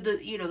don't live in the,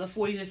 the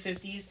 40s and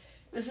 50s.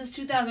 This is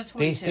 2022.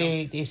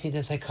 They say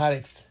the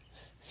psychotics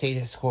say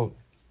this quote.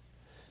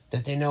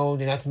 That they know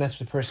they're not to mess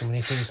with the person when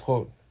they say this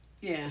quote.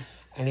 Yeah.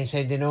 And they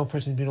say they know a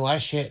person's doing a lot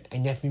of shit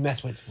and yet to be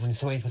messed with when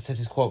somebody says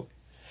this quote.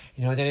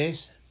 You know what that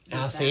is? And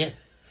I'll say it.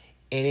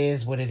 It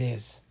is what it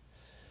is.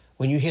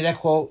 When you hear that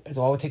quote, it's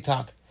all with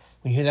TikTok.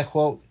 When you hear that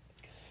quote,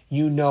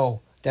 you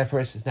know that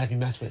person's not to be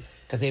messed with.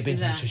 Because they've been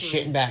through some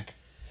shit and back.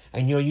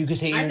 And you can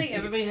say, I think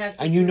everybody has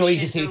to and you do know you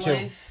shit can say in it their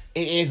too. life.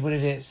 It is what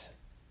it is.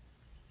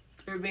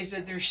 Everybody's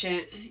been through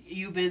shit.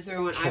 You've been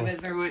through it. I've been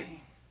through it.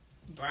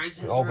 Brian's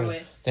been Open. through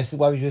it. That's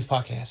why we do this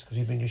podcast, because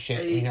we've been through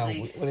shit. You know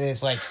what it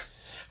is like.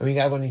 And we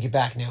gotta learn to get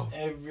back now.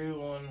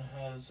 Everyone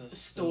has a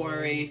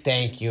Story.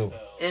 Thank you.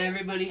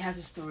 Everybody has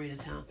a story to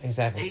tell.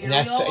 Exactly. And, and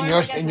that's we all and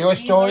learn, your we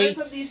story. learn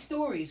from these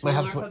stories. We Might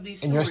learn help from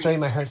these and your story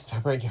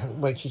stories.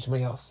 might teach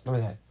somebody else.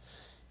 Remember that.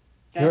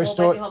 I Your hope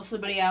story- I can help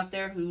somebody out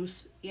there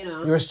who's,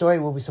 Your story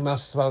will be someone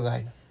else's spell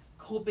guide.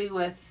 coping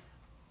with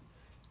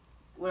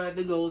what I've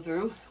been going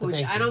through. Well, Which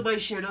thank I you. don't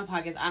mind sharing on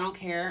podcasts. I don't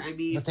care. I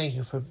mean, But thank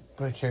you for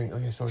sharing all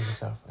your stories and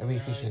stuff. I really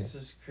appreciate It's it.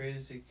 just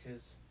crazy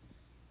because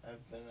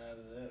I've been out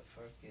of that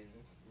fucking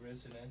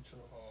residential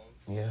home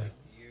for Yeah. like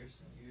years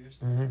and years.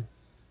 Mm-hmm.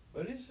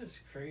 But it's just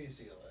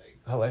crazy, like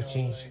How life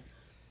changed. Like,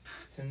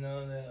 to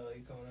know that,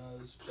 like, when I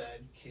was a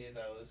bad kid,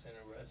 I was in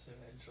a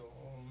residential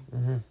home,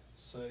 Mm-hmm.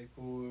 psych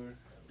ward.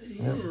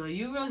 yeah,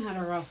 you really had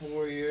a rough.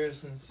 4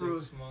 years and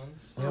 6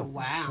 months. Oh,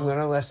 wow. Learn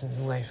our lessons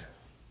in life.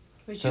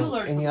 But So, you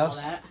learned from anything all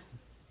else? that.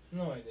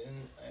 No, I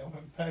didn't. I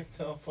went back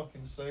to a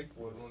fucking psych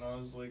ward when I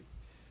was like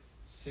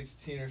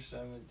 16 or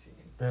 17.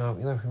 No,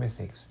 you learn from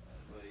mistakes.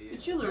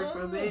 But you learned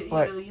from it.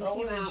 But- You I came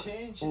wouldn't out.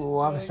 change it. Ooh,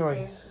 I have a like,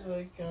 story.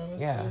 Like, honestly,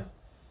 Yeah.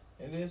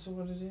 it is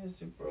what it is,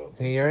 bro.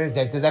 There it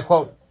is. That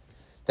quote.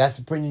 That's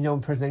the pretty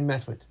known person that you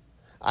mess with.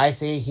 I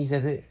say it, he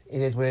says it.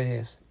 It is what it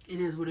is. It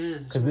is what it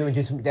is. Because we went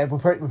through some. When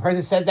a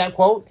person says that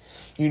quote,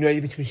 you know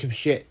you've been through some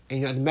shit, and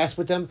you know to mess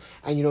with them,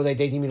 and you know that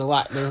they mean a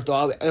lot. And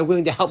they're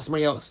willing to help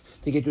somebody else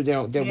to get through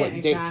their Yeah, what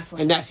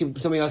exactly. and that's what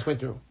somebody else went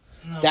through.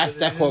 No, That's but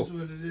that it quote. Is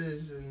what it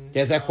is, and,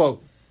 There's that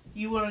quote.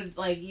 You want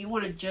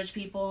to judge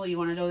people. You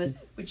want to know this,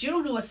 but you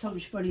don't know what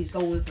somebody's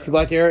going through. People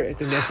out there, that's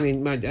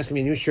gonna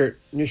be a new shirt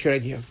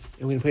idea,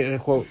 and we're gonna put it on a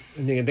quote,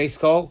 and make a base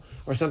skull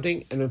or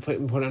something, and then put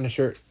it on a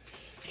shirt.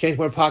 Change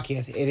Word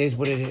Podcast. It is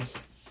what it is.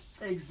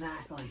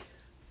 Exactly.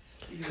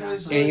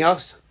 Anything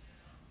else?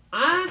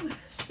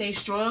 Stay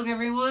strong,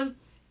 everyone.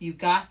 You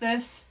got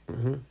this.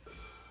 Mm-hmm.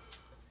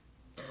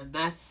 And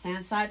that's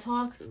Side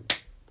Talk.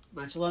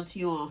 Much love to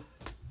you all.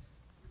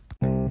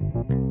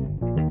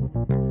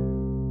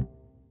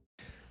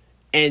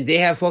 And they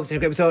have, folks,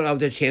 an episode of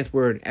the Chance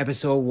Word,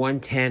 episode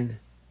 110.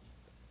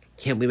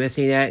 Can't believe I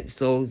say that.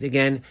 So,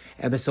 again,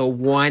 episode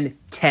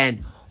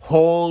 110.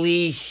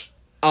 Holy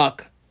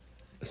uck.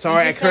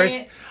 Sorry, I can say cursed.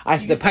 it. I You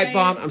said the can pipe say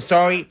bomb. it. I'm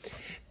sorry.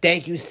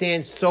 Thank you,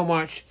 Sam, so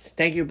much.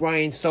 Thank you,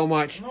 Brian, so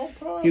much. No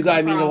problem. You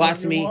guys mean a lot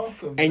to You're me.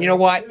 welcome. And you know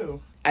what? Thank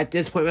you. At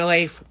this point in my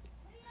life,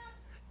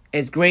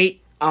 it's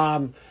great.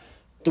 The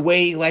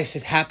way life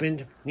has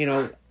happened, you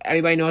know,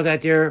 everybody knows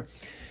out there.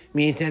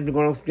 Me and Sam have been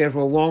going together for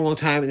a long, long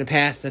time in the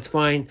past. That's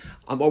fine.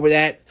 I'm over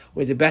that.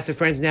 We're the best of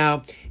friends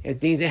now. If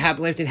things that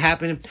happen, life didn't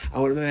happen, I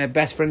would have been my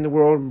best friend in the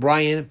world,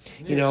 Brian.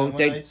 You know, and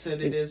when I said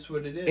it is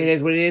what it is. It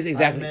is what it is,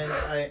 exactly. I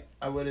meant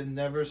I would have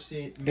never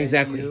met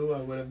Exactly. you. I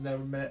would have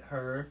never met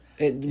her.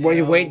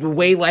 The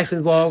way life This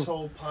involved,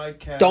 whole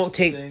podcast don't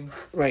take- thing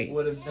right.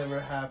 would have never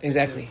happened.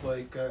 Exactly. If,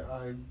 like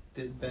I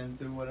did been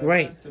through what I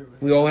Right. went through.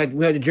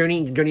 We had the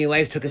journey. The journey of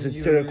life took us And to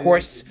you the would-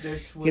 course.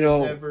 This would you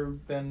know- have never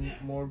been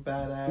more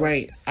badass.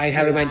 Right. I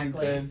have Exactly. You've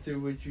been through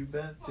what you've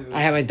been through.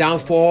 I have my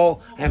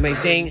downfall. I have my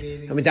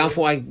thing. I'm a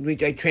downfall. I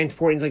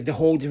transport into like the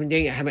whole different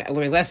thing. I learned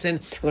my lesson.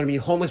 I learned to be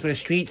homeless on the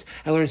streets.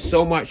 I learned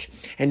so much.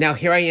 And now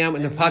here I am,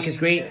 and the podcast's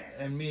great.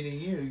 And meeting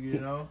you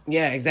know.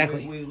 Yeah,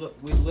 exactly.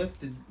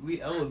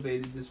 We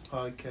elevated this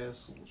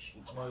podcast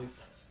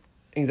life.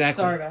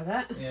 Exactly. Sorry about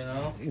that. You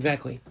know.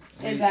 Exactly.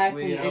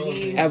 Exactly. I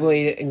mean-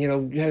 Elevated, and you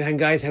know, you have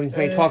guys having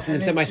somebody talk to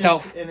them, it's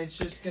myself. just, and it's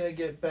just gonna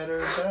get better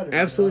and better.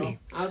 Absolutely.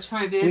 I'll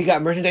try, man. We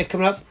got merchandise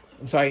coming up.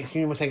 I'm sorry,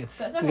 excuse me 1 second.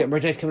 That's We okay. got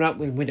merchandise coming up.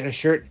 We went down a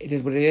shirt. It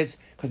is what it is.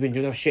 Because we've been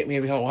doing enough shit.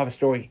 Maybe we'll have a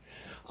story.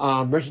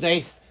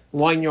 Merchandise,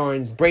 wine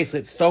yarns,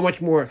 bracelets, so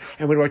much more.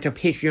 And we're going to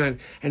Patreon.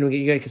 And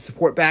you guys can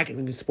support back. And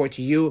we can support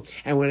to you.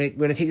 And we're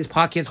going to take this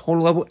podcast whole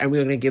level. And we're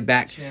going to give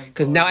back.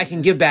 Because now I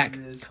can give back.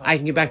 I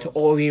can give back to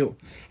all of you.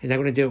 And that's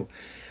what I'm going to do.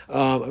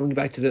 I'm going to get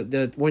back to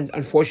the ones,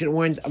 unfortunate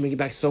ones. I'm going to get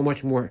back so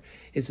much more.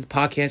 It's this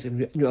podcast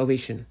and New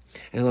Elevation.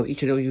 And I love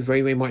each of you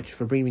very, very much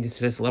for bringing me to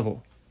this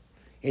level.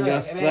 And Okay,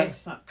 just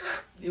I mean,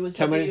 it was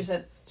Tell something me- you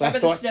said. last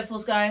Talk about thoughts? the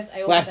sniffles, guys.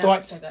 I Last always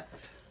thoughts? say that.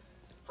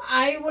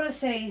 I want to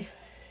say,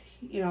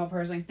 you know,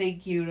 personally,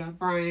 thank you to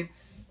Brian,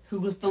 who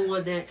was the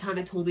one that kind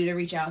of told me to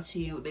reach out to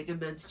you and make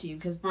amends to you.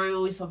 Because Brian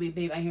always told me,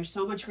 babe, I hear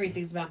so much great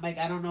things about Mike.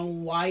 I don't know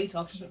why you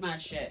talk so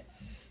much shit.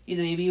 You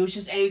know, maybe it was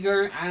just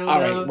anger. I don't all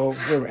know. right, well,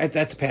 whatever.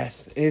 That's a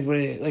pass. It is what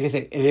it is. Like I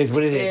said, it is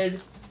what it is.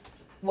 And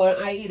when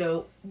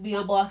we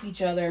unblock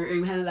each other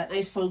and we had that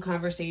nice phone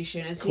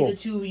conversation and see Cool. the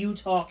two of you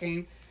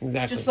talking.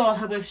 Exactly. Just saw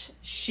how much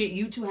shit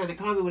you two had in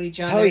common with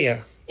each other. Hell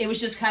yeah. It was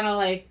just kind of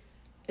like,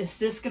 is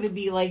this going to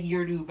be like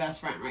your new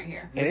best friend right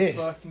here? It This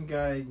is. fucking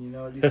guy, you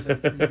know what he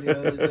said to me the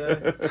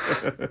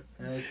other day?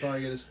 And he's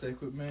probably gonna stick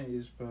with me.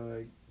 He's probably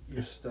like,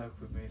 you're stuck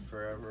with me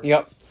forever.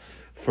 Yep.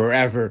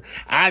 Forever.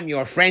 I'm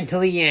your friend till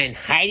the end.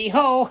 Heidi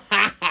ho.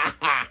 Ha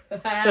ha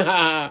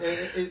ha.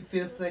 It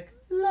feels like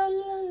la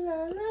la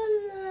la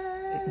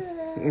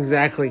la la.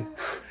 Exactly.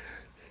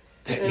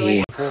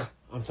 Really?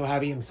 I'm so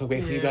happy. I'm so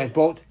grateful for you guys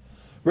both.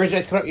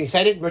 Merchandise coming up. You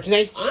excited?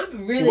 Merchandise?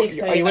 I'm really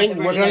excited. Are you about in?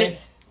 the Working on it?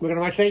 merchandise. Working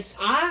on merchandise?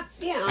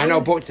 Yeah. I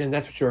know boats in,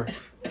 that's for sure.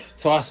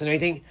 Sauce and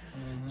everything.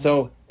 Mm-hmm.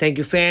 So, thank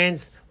you,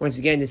 fans. Once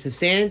again, this is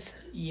Sans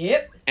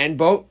Yep. and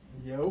Boat.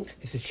 Yo.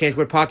 This is Chance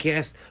Word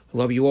Podcast.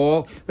 Love you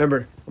all.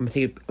 Remember, I'm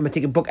gonna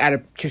take a book out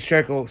of Chick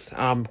Circle's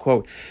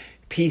quote.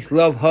 Peace,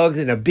 love, hugs,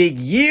 and a big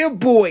yeah,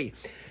 boy.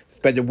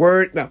 Spread the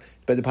word. No,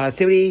 spread the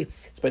positivity.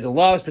 Spread the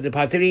love. Spread the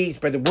positivity.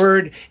 Spread the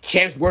word.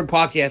 Champs Word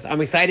Podcast.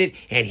 I'm excited,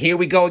 and here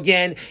we go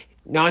again.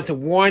 On to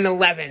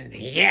 111.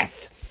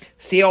 Yes.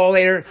 See you all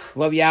later.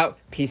 Love you out.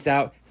 Peace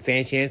out.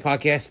 Fan Chance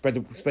Podcast. Spread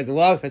the love. Spread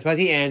the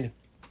positivity, and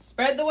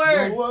Spread the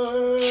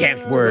word.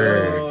 Champs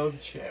Word.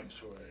 Love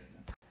Champs Word.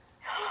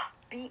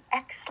 Be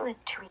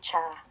excellent to each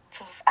other.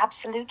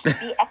 Absolutely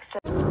be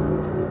excellent.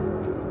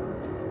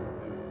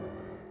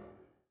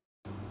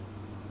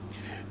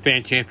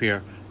 Fan Champ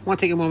here. I want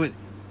to take a moment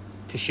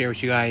to share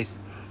with you guys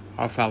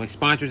our following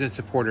sponsors and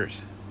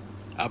supporters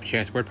of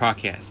Chance Word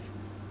Podcast.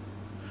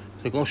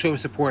 So go show them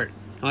support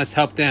and let's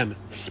help them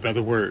spread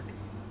the word.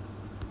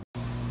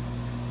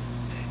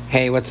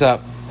 Hey, what's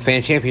up?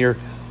 Fan Champ here.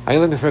 Are you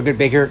looking for a good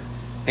baker?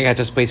 I got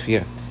this place for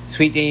you.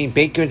 Sweet Dating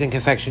Baked Goods and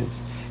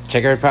Confections.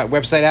 Check our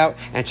website out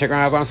and check her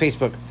out on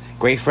Facebook.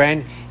 Great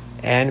friend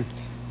and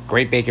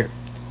great baker.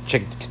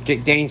 Check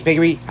Danny's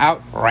Bakery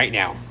out right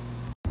now.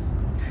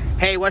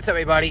 Hey, what's up,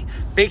 everybody?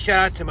 Big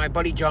shout out to my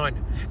buddy John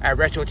at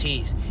Retro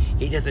Tees.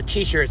 He does the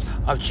t-shirts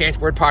of Chance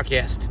Word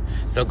Podcast.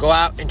 So go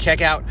out and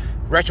check out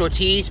Retro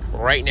Tees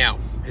right now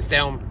and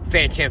tell them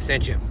Fan Champ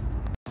sent you.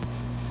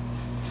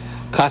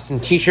 Custom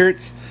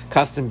t-shirts,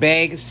 custom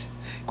bags,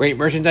 great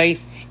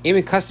merchandise,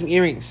 even custom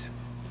earrings.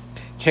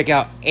 Check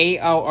out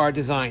ALR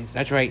Designs.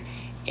 That's right,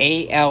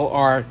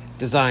 ALR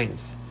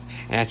Designs.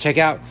 And check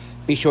out,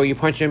 be sure you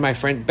punch in my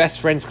best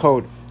friend's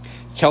code,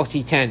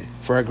 Chelsea10,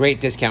 for a great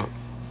discount.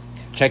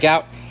 Check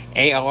out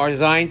ALR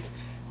Designs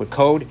with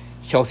code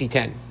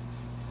Chelsea10.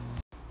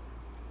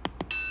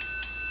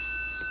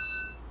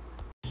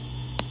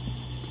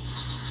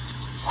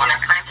 Want to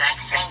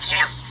contact Fan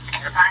Champ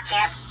and the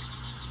podcast?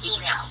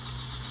 Email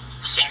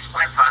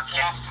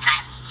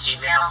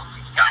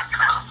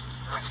champswordpodcast@gmail.com.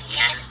 Once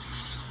again,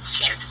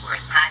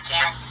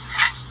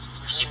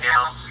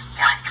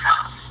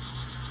 champswordpodcast@gmail.com.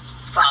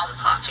 Follow the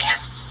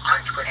podcast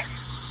on Twitter,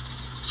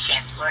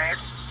 Champsword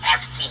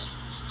FC.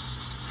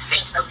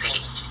 Facebook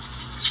page,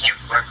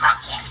 Champsword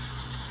Podcast.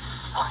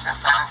 Also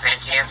follow Fan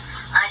Champ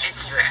on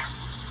Instagram,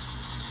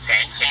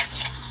 Fan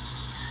Champion.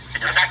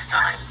 Until next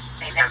time,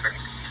 remember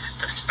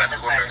to spread the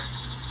word,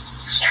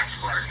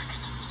 Champsword.